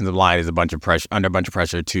 But the offensive line is under a bunch of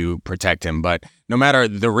pressure to protect him. But no matter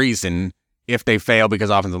the reason, if they fail because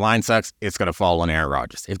offensive line sucks, it's going to fall on Aaron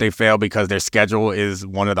Rodgers. If they fail because their schedule is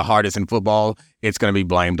one of the hardest in football, it's going to be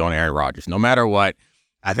blamed on Aaron Rodgers. No matter what,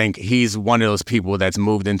 I think he's one of those people that's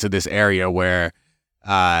moved into this area where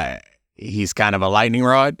he's kind of a lightning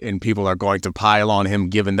rod, and people are going to pile on him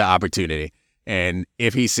given the opportunity. And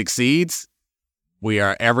if he succeeds,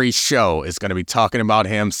 every show is going to be talking about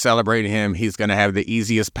him, celebrating him. He's going to have the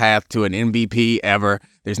easiest path to an MVP ever.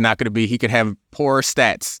 There's not going to be, he could have poorer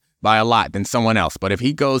stats by a lot than someone else. But if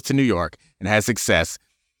he goes to New York and has success,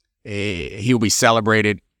 he'll be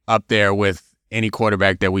celebrated up there with any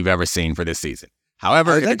quarterback that we've ever seen for this season.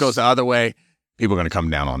 However, if it goes the other way, people are going to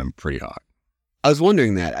come down on him pretty hard. I was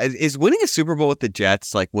wondering that. Is winning a Super Bowl with the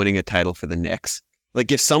Jets like winning a title for the Knicks? Like,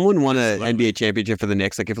 if someone won an NBA championship for the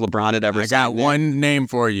Knicks, like if LeBron had ever... I got one name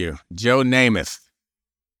for you. Joe Namath.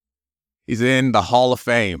 He's in the Hall of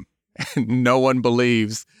Fame. No one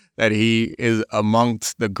believes that he is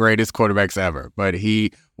amongst the greatest quarterbacks ever, but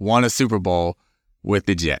he won a Super Bowl with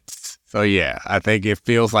the Jets. So yeah, I think it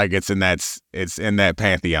feels like it's in that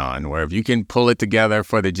pantheon where if you can pull it together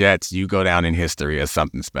for the Jets, you go down in history as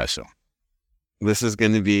something special. This is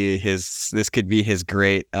going to be this could be his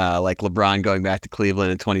great, like LeBron going back to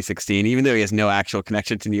Cleveland in 2016, even though he has no actual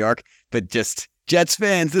connection to New York, but just Jets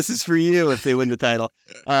fans, this is for you if they win the title.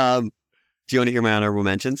 Do you want to hear my honorable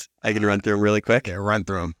mentions? I can run through them really quick. Yeah, run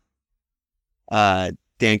through them.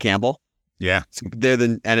 Dan Campbell. Yeah. They're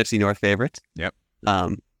the NFC North favorites. Yep.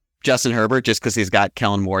 Justin Herbert, just because he's got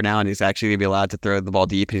Kellen Moore now and he's actually going to be allowed to throw the ball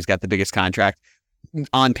deep and he's got the biggest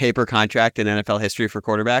on paper contract in NFL history for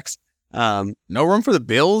quarterbacks. No room for the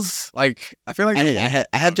Bills? Like, I feel like... I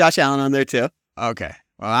have Josh Allen on there too. Okay.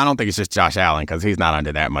 Well, I don't think it's just Josh Allen because he's not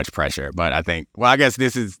under that much pressure. But I think, I guess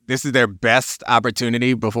this is their best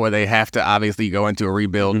opportunity before they have to obviously go into a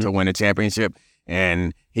rebuild to win a championship.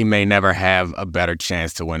 And he may never have a better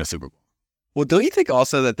chance to win a Super Bowl. Well, don't you think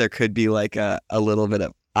also that there could be like a little bit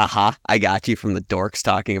of, I got you from the dorks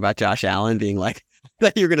talking about Josh Allen being like,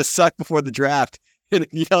 that you're going to suck before the draft. And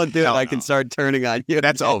if you don't do it, I can start turning on you.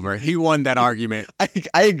 That's over. He won that argument.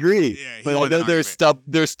 I agree. Yeah, but I know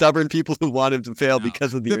there's stubborn people who want him to fail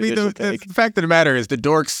because of the initial take. The fact of the matter is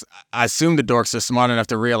I assume the dorks are smart enough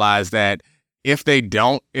to realize that if they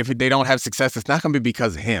don't have success, it's not going to be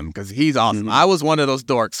because of him, because he's awesome. I was one of those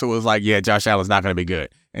dorks who was like, yeah, Josh Allen's not going to be good.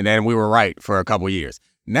 And then we were right for a couple of years.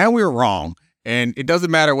 Now we're wrong. And it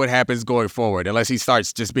doesn't matter what happens going forward unless he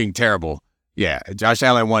starts just being terrible. Yeah, Josh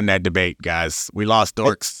Allen won that debate, guys. We lost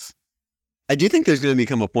dorks. I do think there's going to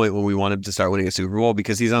become a point when we want him to start winning a Super Bowl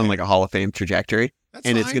because he's on like a Hall of Fame trajectory. That's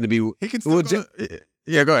and fine. It's going to be... He can still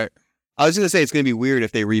Yeah, go ahead. I was going to say it's going to be weird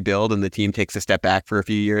if they rebuild and the team takes a step back for a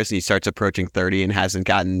few years and he starts approaching 30 and hasn't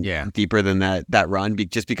gotten deeper than that run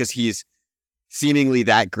just because he's seemingly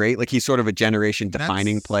that great. Like he's sort of a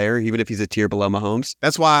generation-defining player, even if he's a tier below Mahomes.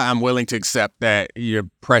 That's why I'm willing to accept that your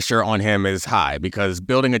pressure on him is high because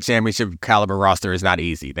building a championship caliber roster is not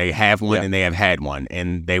easy. They have one and they have had one,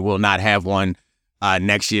 and they will not have one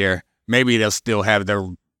next year. Maybe they'll still have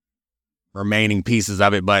the remaining pieces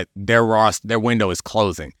of it, but their window is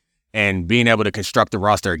closing. And being able to construct a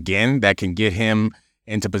roster again that can get him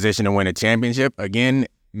into position to win a championship again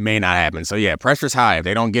may not happen. So yeah, pressure's high. If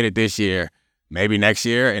they don't get it this year, maybe next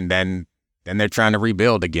year, and then they're trying to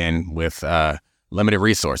rebuild again with limited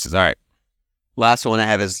resources. All right. Last one I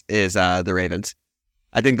have is the Ravens.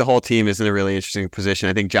 I think the whole team is in a really interesting position.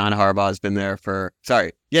 I think John Harbaugh has been there John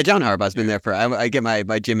Harbaugh's been there for, I get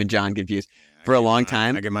my Jim and John confused, for a long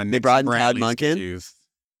time. They brought in Todd Monken.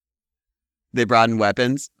 They brought in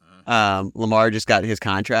weapons. Lamar just got his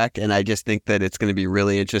contract, and I just think that it's going to be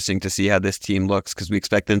really interesting to see how this team looks because we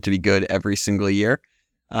expect them to be good every single year.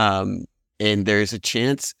 And there's a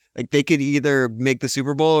chance like they could either make the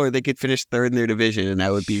Super Bowl or they could finish third in their division, and I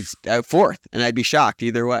would be fourth, and I'd be shocked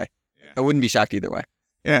either way. Yeah. I wouldn't be shocked either way.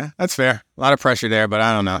 Yeah, that's fair. A lot of pressure there, but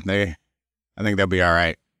I don't know. I think they'll be all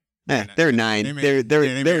right. They're nine.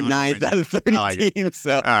 They're ninth out of 30 teams.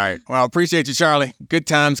 So. All right. Well, appreciate you, Charlie. Good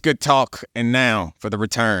times, good talk. And now for the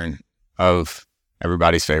return of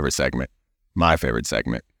everybody's favorite segment, my favorite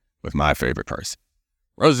segment with my favorite person,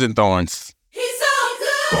 Roses and Thorns. He's so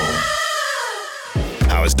good.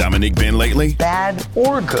 How has Dominique been lately? Bad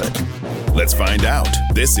or good? Let's find out.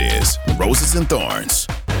 This is Roses and Thorns.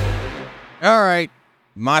 All right.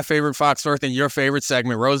 My favorite Foxworth and your favorite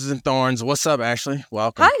segment, Roses and Thorns. What's up, Ashley?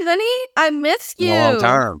 Welcome. Hi, honey. I missed you.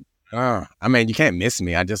 Long time. I mean, you can't miss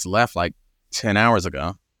me. I just left like 10 hours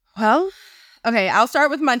ago. Well, okay. I'll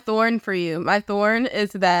start with my thorn for you. My thorn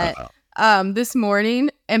is that this morning,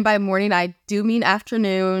 and by morning, I do mean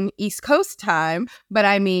afternoon East Coast time, but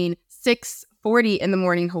I mean 6:40 in the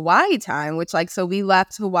morning Hawaii time, which so we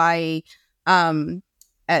left Hawaii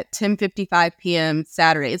at 10:55 p.m.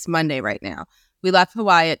 Saturday. It's Monday right now. We left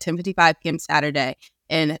Hawaii at 10:55 p.m. Saturday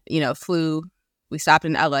and, we stopped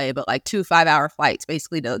in LA, but 2 5-hour flights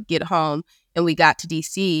basically to get home. And we got to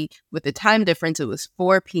DC with the time difference. It was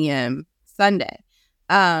 4 p.m. Sunday.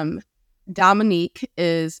 Dominique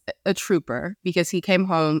is a trooper because he came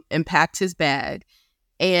home and packed his bag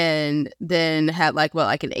and then had an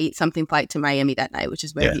 8-something flight to Miami that night, which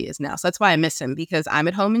is where he is now. So that's why I miss him, because I'm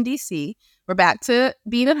at home in DC. We're back to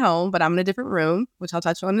being at home, but I'm in a different room, which I'll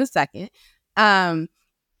touch on in a second.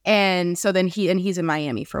 And so then he's in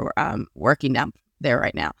Miami for working down there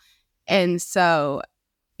right now. And so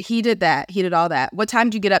he did that. He did all that. What time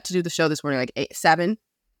did you get up to do the show this morning? 7?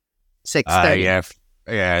 6:30?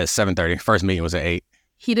 Yeah, 7:30. First meeting was at 8.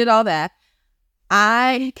 He did all that.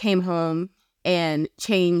 I came home and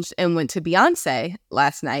changed and went to Beyonce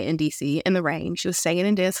last night in DC in the rain. She was singing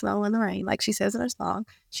and dancing all in the rain, like she says in her song.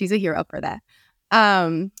 She's a hero for that.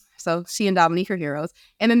 So she and Dominique are heroes.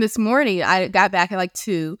 And then this morning, I got back at like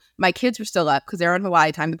 2. My kids were still up because they're on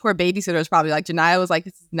Hawaii time. The poor babysitter was probably like, Janiyah was like,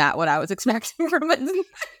 this is not what I was expecting from us.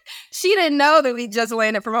 She didn't know that we just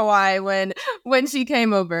landed from Hawaii when she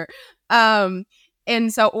came over.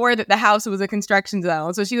 And so, or that the house was a construction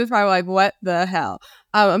zone. So she was probably like, what the hell?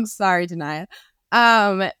 I'm sorry, Janiyah.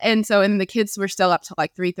 And the kids were still up till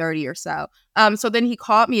like 3:30 or so. So then he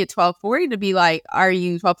called me at 12:40 to be like, are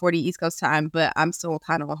you 12:40 East Coast time? But I'm still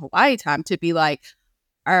kind of on Hawaii time to be like,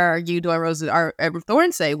 are you doing Roses? Or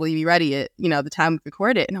Thorne say, will you be ready at, the time we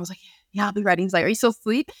record it? And I was like, yeah, I'll be ready. He's like, are you still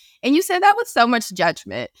asleep? And you said that with so much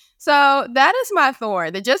judgment. So that is my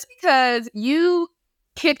Thorne, that just because you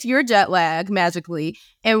kicked your jet lag magically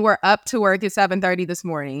and were up to work at 7:30 this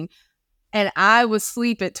morning, and I was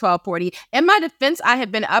asleep at 12:40. In my defense, I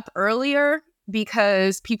had been up earlier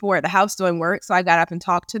because people were at the house doing work. So I got up and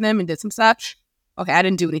talked to them and did some stuff. Okay, I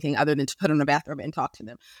didn't do anything other than to put on the bathroom and talk to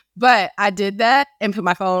them. But I did that and put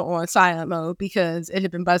my phone on silent mode because it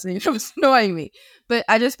had been buzzing and it was annoying me. But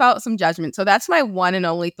I just felt some judgment. So that's my one and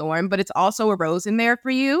only Thorne. But it's also a rose in there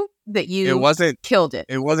for you that you killed it.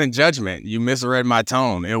 It wasn't judgment. You misread my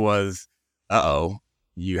tone. It was,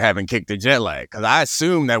 you haven't kicked the jet lag. Because I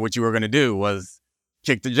assumed that what you were going to do was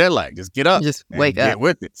kick the jet lag. Just get up. Just wake up. Get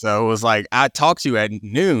with it. So it was like, I talked to you at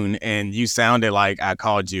noon and you sounded like I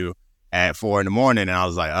called you at 4 a.m. and I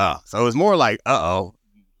was like, So it was more like,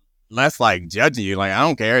 less like judging you. Like, I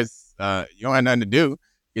don't care. It's, you don't have nothing to do.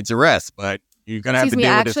 Get your rest. But you're going to have to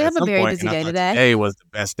deal with this at some point. I actually have a very busy day today. Today was the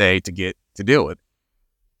best day to deal with.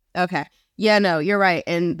 Okay. Yeah, no, you're right.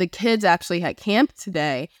 And the kids actually had camp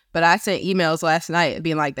today, but I sent emails last night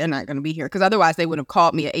being like, they're not going to be here. Because otherwise they would have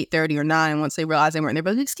called me at 8:30 or 9 once they realized they weren't there.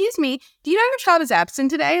 But excuse me, do you know your child is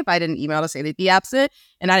absent today? If I didn't email to say they'd be absent.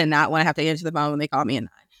 And I did not want to have to answer the phone when they called me at 9.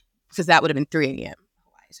 Because that would have been 3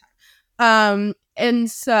 a.m. And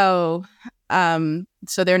so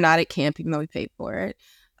they're not at camp, even though we paid for it.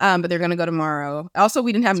 But they're going to go tomorrow. Also,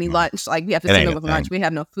 we didn't have any lunch. Like, we have to send them with lunch. We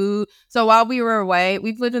have no food. So while we were away,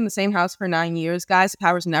 we've lived in the same house for 9 years, guys. The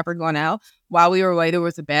power's never gone out. While we were away, there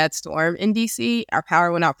was a bad storm in D.C. Our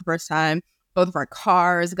power went out for the first time. Both of our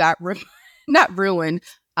cars got not ruined,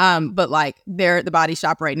 but like they're at the body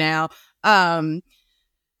shop right now.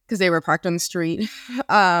 Because they were parked on the street,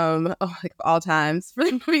 like all times for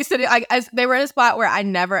the movie city. They were in a spot where I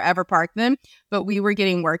never ever parked them, but we were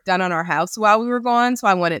getting work done on our house while we were gone, so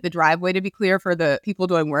I wanted the driveway to be clear for the people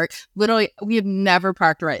doing work. Literally, we have never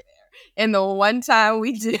parked right there, and the one time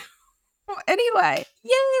we do, anyway,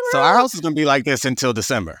 yay! So our house is gonna be like this until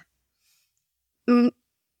December.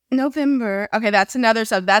 November. Okay, that's another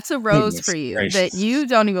stuff. That's a rose for you that you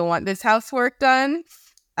don't even want this housework done.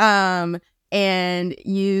 And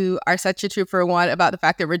you are such a trooper, one, about the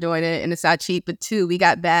fact that we're doing it and it's not cheap, but 2, we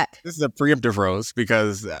got back. This is a preemptive rose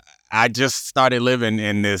because I just started living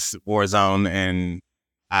in this war zone and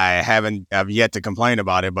I've yet to complain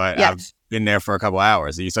about it, but yes. I've been there for a couple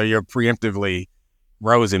hours. So you're preemptively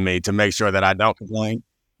rosing me to make sure that I don't complain.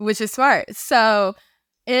 Which is smart. So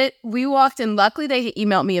we walked in. Luckily, they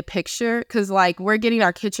emailed me a picture because like we're getting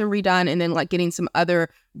our kitchen redone and then like getting some other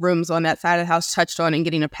rooms on that side of the house touched on and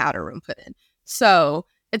getting a powder room put in. So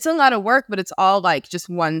it's a lot of work, but it's all like just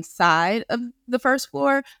one side of the first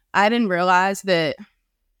floor. I didn't realize that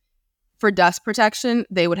for dust protection,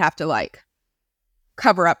 they would have to like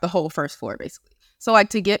cover up the whole first floor basically. So like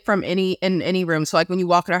to get from any room. So like when you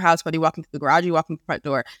walk in our house, whether you walk into the garage, you walk in the front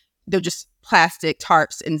door, they're just plastic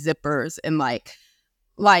tarps and zippers and like,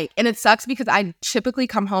 and it sucks because I typically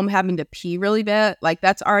come home having to pee really bad. Like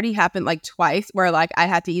that's already happened like twice where like I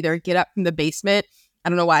had to either get up from the basement. I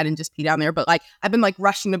don't know why I didn't just pee down there, but like I've been like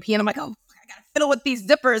rushing to pee and I'm like, oh, I gotta fiddle with these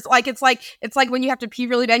zippers. Like it's like when you have to pee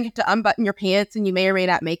really bad and you have to unbutton your pants and you may or may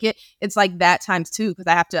not make it. It's like that times 2 because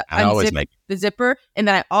I have to unzip the zipper and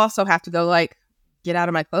then I also have to go like get out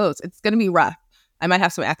of my clothes. It's gonna be rough. I might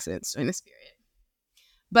have some accidents during this period.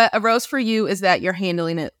 But a rose for you is that you're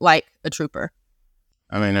handling it like a trooper.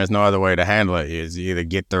 I mean, there's no other way to handle it. Is you either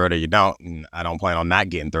get through it or you don't. And I don't plan on not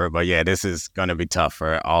getting through it. But yeah, this is going to be tough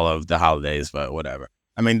for all of the holidays, but whatever.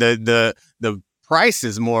 I mean, the price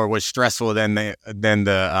is more what's stressful than the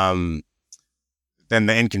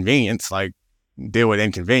inconvenience. Like, deal with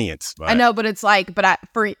inconvenience. But I know, but it's like,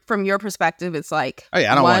 from your perspective, it's like, oh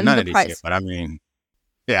yeah, I don't want none of this shit. But I mean,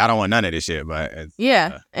 yeah, I don't want none of this shit. But it's,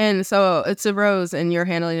 and so it's a rose, and you're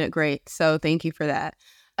handling it great. So thank you for that.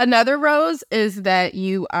 Another rose is that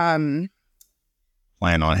you plan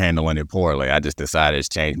on handling it poorly. I just decided to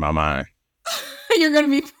change my mind. You're gonna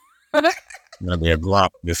be I'm gonna be a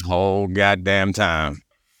grump this whole goddamn time.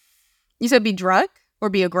 You said be drunk or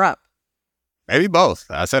be a grump? Maybe both.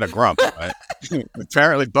 I said a grump, but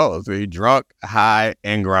apparently both. We drunk, high,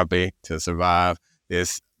 and grumpy to survive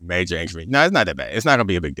this major injury. No, it's not that bad. It's not gonna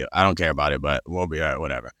be a big deal. I don't care about it, but we'll be all right,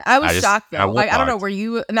 whatever. I was shocked though. Like, I don't know, hard. were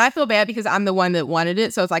you? And I feel bad because I'm the one that wanted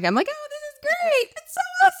it. So it's like, I'm like, oh, this is great. It's so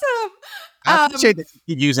awesome. I appreciate that you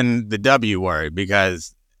keep using the W word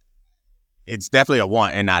because it's definitely a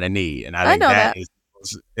want and not a need. And I think that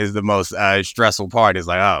is the most stressful part is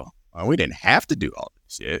like, oh, well, we didn't have to do all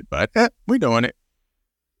this shit, but we're doing it.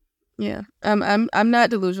 Yeah. I'm not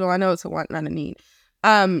delusional. I know it's a want, not a need.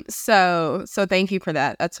 So thank you for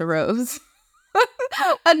that. That's a rose.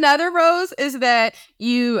 Another rose is that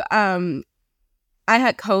you, I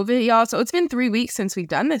had COVID, y'all. So it's been 3 weeks since we've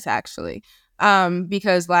done this actually.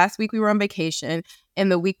 Because last week we were on vacation and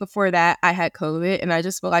the week before that I had COVID, and I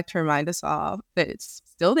just would like to remind us all that it's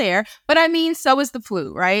still there. But I mean, so is the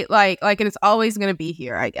flu, right? Like, and it's always going to be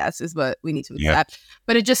here, I guess, is what we need to accept.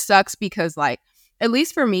 But it just sucks because, like, at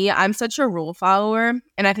least for me, I'm such a rule follower.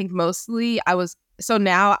 And I think mostly so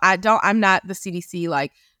now I'm not the CDC,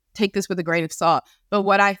 like, take this with a grain of salt. But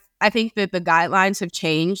what I think that the guidelines have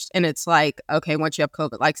changed, and it's like, okay, once you have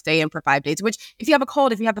COVID, like, stay in for 5 days, which if you have a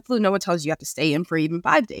cold, if you have the flu, no one tells you you have to stay in for even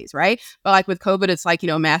 5 days, right? But like with COVID, it's like,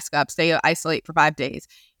 mask up, isolate for 5 days.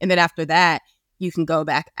 And then after that, you can go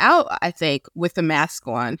back out, I think, with the mask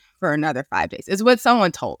on for another 5 days, is what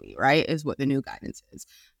someone told me, right? Is what the new guidance is.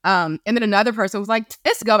 And then another person was like,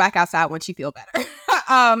 let's go back outside once you feel better.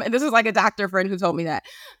 And this was like a doctor friend who told me that.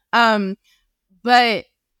 But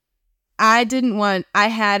I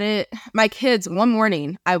had it, my kids, one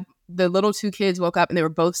morning, the little 2 kids woke up and they were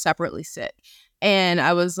both separately sick. And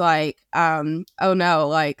I was like, oh no,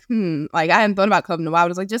 like, like I hadn't thought about COVID in a while. I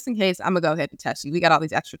was like, just in case, I'm gonna go ahead and test you. We got all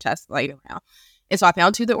these extra tests laying around. And so I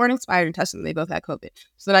found 2 that weren't expired and tested them. They both had COVID.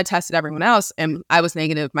 So then I tested everyone else and I was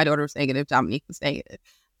negative. My daughter was negative. Dominique was negative.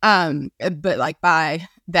 But like by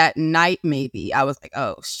that night, maybe I was like,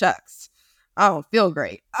 oh, shucks. I don't feel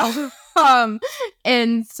great.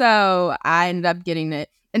 And so I ended up getting it.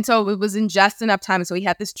 And so it was in just enough time. So we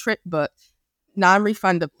had this trip booked,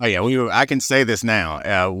 non-refundable. Oh yeah, I can say this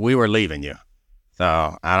now. We were leaving you.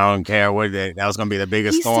 So I don't care what that was going to be the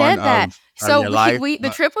biggest thorn of your life.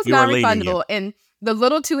 The trip was non-refundable, and the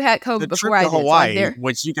little 2 had COVID before I did. Hawaii,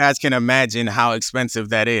 which you guys can imagine how expensive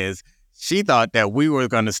that is. She thought that we were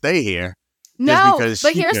going to stay here. No,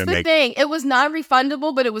 but here's the thing. It was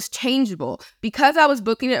non-refundable, but it was changeable. Because I was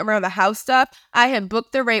booking it around the house stuff, I had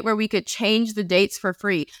booked the rate where we could change the dates for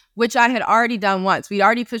free, which I had already done once. We'd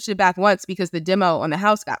already pushed it back once because the demo on the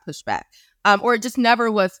house got pushed back. Or it just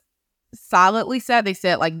never was solidly set. They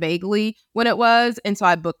said like vaguely when it was. And so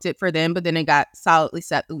I booked it for them, but then it got solidly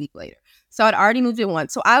set the week later. So I'd already moved it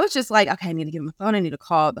once. So I was just like, okay, I need to get on my phone. I need to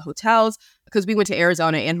call the hotels because we went to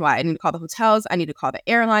Arizona and Hawaii. I need to call the hotels. I need to call the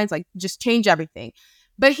airlines, like just change everything.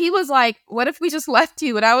 But he was like, what if we just left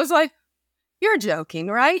you? And I was like, you're joking,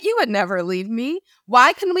 right? You would never leave me.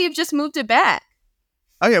 Why couldn't we have just moved it back?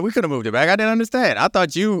 Oh yeah, we could have moved it back. I didn't understand. I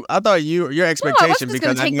thought your expectation, no, I wasn't just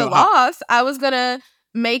gonna take the loss. I was gonna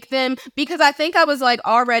make them, because I think I was like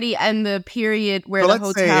already in the period where the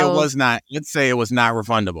hotel. Let's say it was not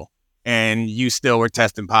refundable, and you still were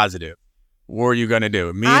testing positive. What were you gonna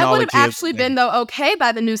do? I would have actually been okay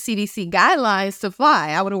by the new CDC guidelines to fly.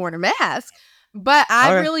 I would have worn a mask, but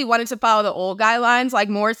I really wanted to follow the old guidelines, like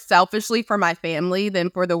more selfishly for my family than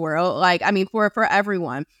for the world. Like, I mean, for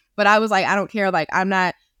everyone. But I was like, I don't care. Like, I'm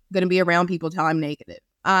not gonna be around people till I'm negative.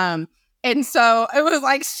 And so it was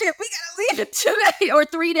like, shit, we gotta leave it today or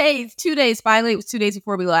 3 days, 2 days. Finally, it was 2 days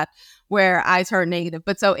before we left where I turned negative.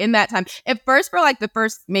 But so in that time, at first, for like the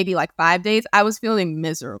first maybe like 5 days, I was feeling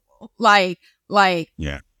miserable. Like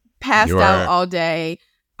passed out all day,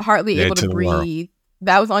 hardly able to breathe.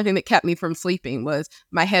 That was the only thing that kept me from sleeping. Was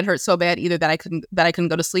my head hurt so bad either that I couldn't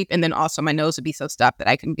go to sleep, and then also my nose would be so stuffed that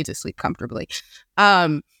I couldn't get to sleep comfortably.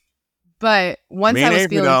 But once I was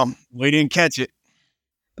feeling, we didn't catch it.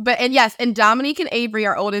 And Dominique and Avery,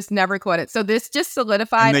 our oldest, never caught it. So this just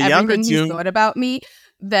solidified everything he thought about me,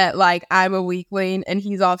 that like I'm a weakling and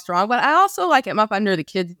he's all strong. But I also like am up under the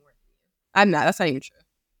kids. I'm not. That's not even true.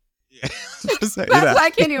 Yeah,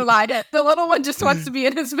 I can't even lie. The little one just wants to be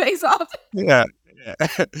in his face all day.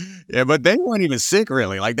 Yeah, but they weren't even sick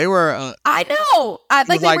really. Like they were. I know.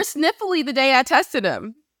 They were sniffly the day I tested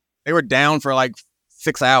them. They were down for like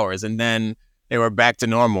 6 hours, and then they were back to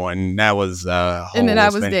normal, and that was and then I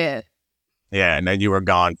was dead. Yeah, and then you were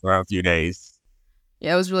gone for a few days.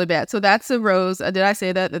 Yeah, it was really bad. So that's a rose. Did I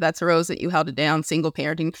say that? That's a rose that you held it down, single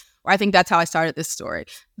parenting. Or I think that's how I started this story.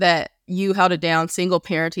 That, you held it down, single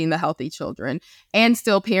parenting the healthy children and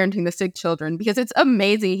still parenting the sick children, because it's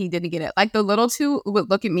amazing he didn't get it. Like the little two would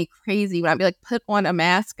look at me crazy when I'd be like, put on a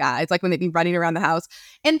mask, guys, like when they'd be running around the house.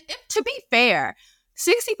 And to be fair,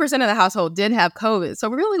 60% of the household did have COVID. So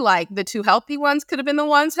really, like, the two healthy ones could have been the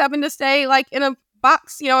ones having to stay like in a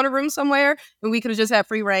box, in a room somewhere, and we could have just had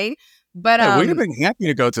free reign. But we'd have been happy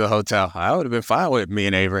to go to a hotel. I would have been fine with me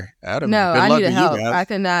and Avery. No, I needed help. I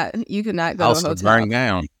could not. You could not go House to a hotel. Burn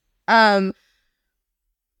down.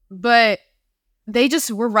 But they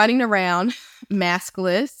just were running around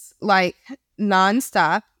maskless, like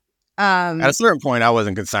nonstop. At a certain point, I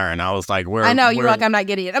wasn't concerned. I was like, I know, you were like, I'm not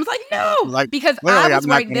getting it. I was like, no, because I was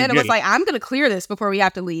right then. I was like, I'm going to clear this before we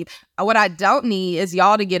have to leave. What I don't need is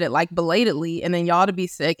y'all to get it like belatedly and then y'all to be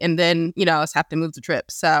sick and then, us have to move the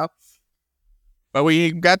trip. So. But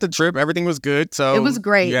we got the trip. Everything was good. So it was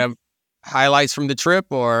great. You have highlights from the trip,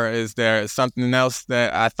 or is there something else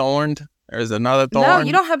that I thorned? There's another thorn? No,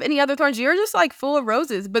 you don't have any other thorns. You're just like full of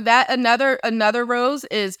roses. But that another rose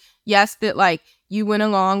is, yes, that like you went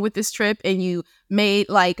along with this trip and you made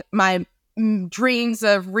like my dreams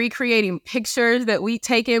of recreating pictures that we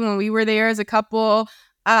taken when we were there as a couple.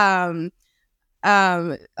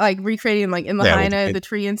 Like recreating like in Lahaina, the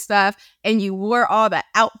tree and stuff, and you wore all the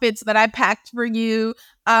outfits that I packed for you.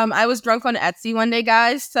 I was drunk on Etsy one day,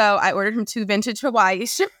 guys, so I ordered him 2 vintage Hawaii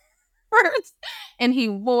shirts and he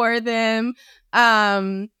wore them.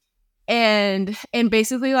 And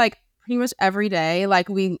basically like pretty much every day, like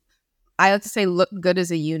I like to say look good as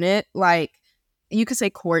a unit. Like you could say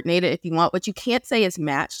coordinated if you want, but you can't say is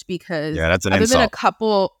matched, because that's an other insult. than a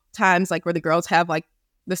couple times like where the girls have like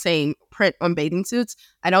the same print on bathing suits,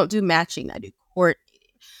 I don't do matching. I do coordinating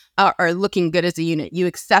or looking good as a unit. You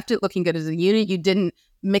accept it looking good as a unit. You didn't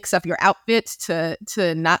mix up your outfits to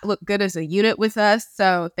not look good as a unit with us.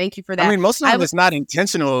 So thank you for that. I mean, most of the time it's not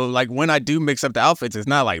intentional. Like when I do mix up the outfits, it's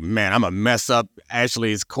not like, man, I'm a mess up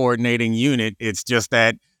Ashley's coordinating unit. It's just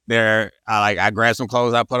that I grabbed some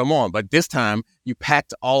clothes, I put them on. But this time you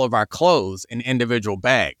packed all of our clothes in individual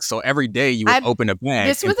bags. So every day you would open a bag.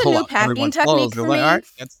 This was a new packing technique for me. All right,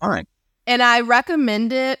 that's fine. And I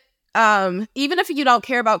recommend it. Even if you don't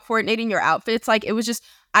care about coordinating your outfits, like it was just,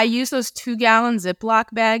 I used those 2-gallon Ziploc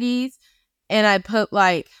baggies and I put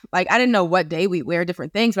like I didn't know what day we wear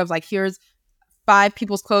different things, but I was like, here's 5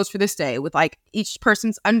 people's clothes for this day with like each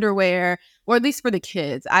person's underwear, or at least for the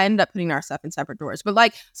kids. I ended up putting our stuff in separate drawers. But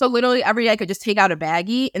like, so literally every day I could just take out a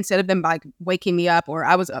baggie instead of them like waking me up, or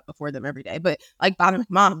I was up before them every day. But like,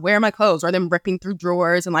 Mom, where are my clothes? Or them ripping through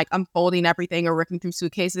drawers and like unfolding everything or ripping through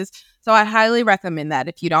suitcases. So I highly recommend that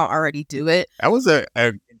if you don't already do it. That was a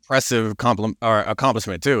impressive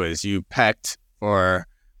accomplishment too, is you packed for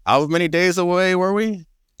how many days away were we?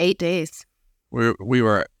 8 days. We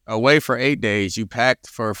were away for 8 days. You packed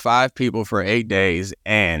for 5 people for 8 days,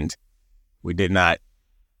 and we did not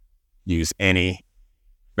use any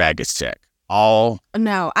baggage check.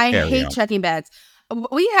 No, I hate checking bags.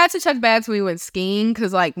 We had to check bags when we went skiing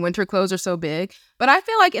because like winter clothes are so big. But I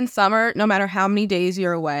feel like in summer, no matter how many days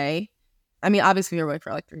you're away, I mean, obviously you're away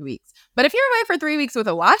for like 3 weeks. But if you're away for 3 weeks with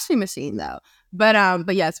a washing machine, though. But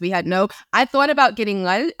yes, we had I thought about getting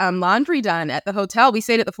laundry done at the hotel. We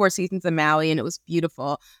stayed at the Four Seasons in Maui, and it was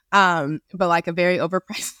beautiful. But like a very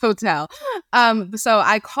overpriced hotel. So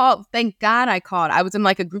I called. Thank God I called. I was in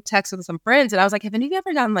like a group text with some friends, and I was like, "Have any of you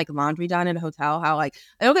ever gotten like laundry done in a hotel? How like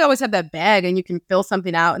I know they always have that bag, and you can fill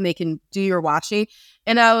something out, and they can do your washing."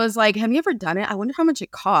 And I was like, "Have you ever done it? I wonder how much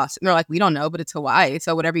it costs." And they're like, "We don't know, but it's Hawaii,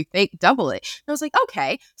 so whatever you think, double it." And I was like,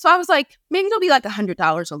 "Okay." So I was like, maybe it'll be like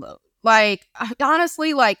 $100 a load. Like,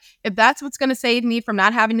 honestly, like, if that's what's going to save me from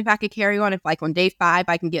not having to pack a carry-on, if, like, on day 5,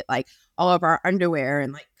 I can get, like, all of our underwear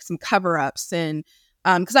and, like, some cover-ups and,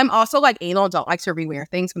 because I'm also, like, anal, don't like to rewear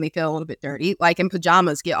things when they feel a little bit dirty. Like, in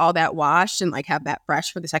pajamas, get all that washed and, like, have that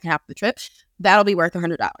fresh for the second half of the trip. That'll be worth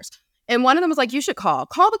 $100. And one of them was like, you should call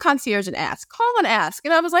the concierge and ask. Call and ask.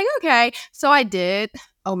 And I was like, okay. So I did.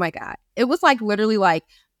 Oh, my God. It was, like, literally, like,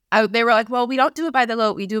 they were like, well, we don't do it by the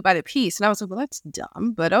load, we do it by the piece. And I was like, well, that's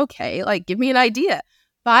dumb, but okay. Like, give me an idea.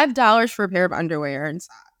 $5 for a pair of underwear and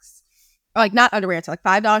socks. Or like, not underwear, it's like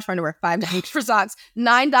 $5 for underwear, $5 for socks,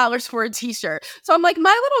 $9 for a t-shirt. So I'm like,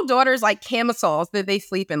 my little daughter's like camisoles that they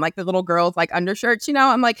sleep in, like the little girls' like undershirts,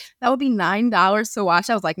 I'm like, that would be $9 to wash.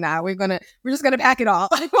 I was like, nah, we're just gonna pack it all.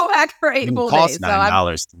 Like, we'll pack for 8 full days. It costs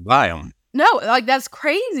 $9 to buy them. No, like that's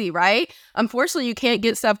crazy, right? Unfortunately, you can't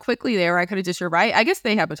get stuff quickly there. I could have just, you're right. I guess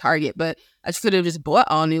they have a Target, but I could have just bought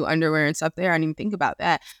all new underwear and stuff there. I didn't even think about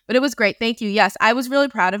that. But it was great. Thank you. Yes, I was really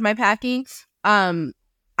proud of my packing. I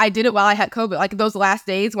did it while I had COVID. Like those last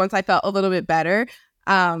days, once I felt a little bit better,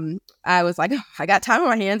 I was like, oh, I got time on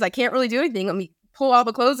my hands. I can't really do anything. Let me pull all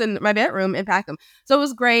the clothes in my bedroom and pack them. So it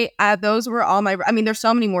was great. Those were all there's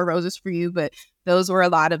so many more roses for you, but those were a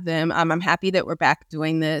lot of them. I'm happy that we're back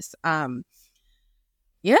doing this.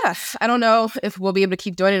 Yeah, I don't know if we'll be able to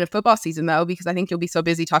keep doing it in football season, though, because I think you'll be so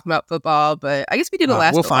busy talking about football. But I guess we do the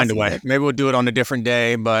last. We'll find a way. Maybe we'll do it on a different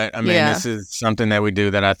day. But I mean, This is something that we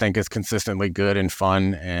do that I think is consistently good and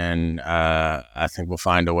fun. And I think we'll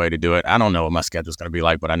find a way to do it. I don't know what my schedule's going to be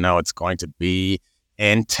like, but I know it's going to be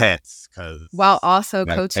intense. While also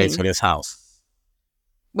coaching. Pay for this house.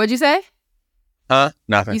 What'd you say? Huh?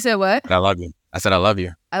 Nothing. You said what? I love you. I said I love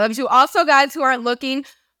you. I love you too. Also, guys who aren't looking,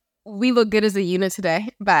 we look good as a unit today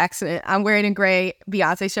by accident. I'm wearing a gray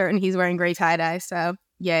Beyonce shirt and he's wearing gray tie-dye. So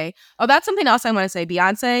yay. Oh, that's something else I want to say.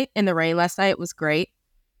 Beyonce in the rain last night was great,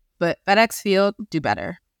 but FedEx Field, do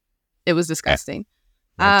better. It was disgusting.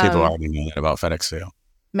 Yeah. People already know that about FedEx Field.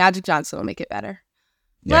 Magic Johnson will make it better.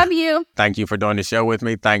 Yeah. Love you. Thank you for doing the show with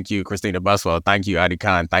me. Thank you, Christina Buswell. Thank you, Adi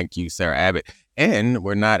Khan. Thank you, Sarah Abbott. And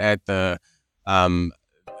we're not at the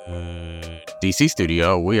DC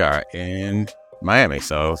studio. We are in Miami.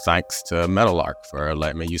 So thanks to Meadowlark for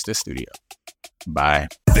letting me use this studio. Bye.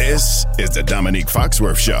 This is the Dominique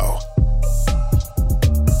Foxworth Show.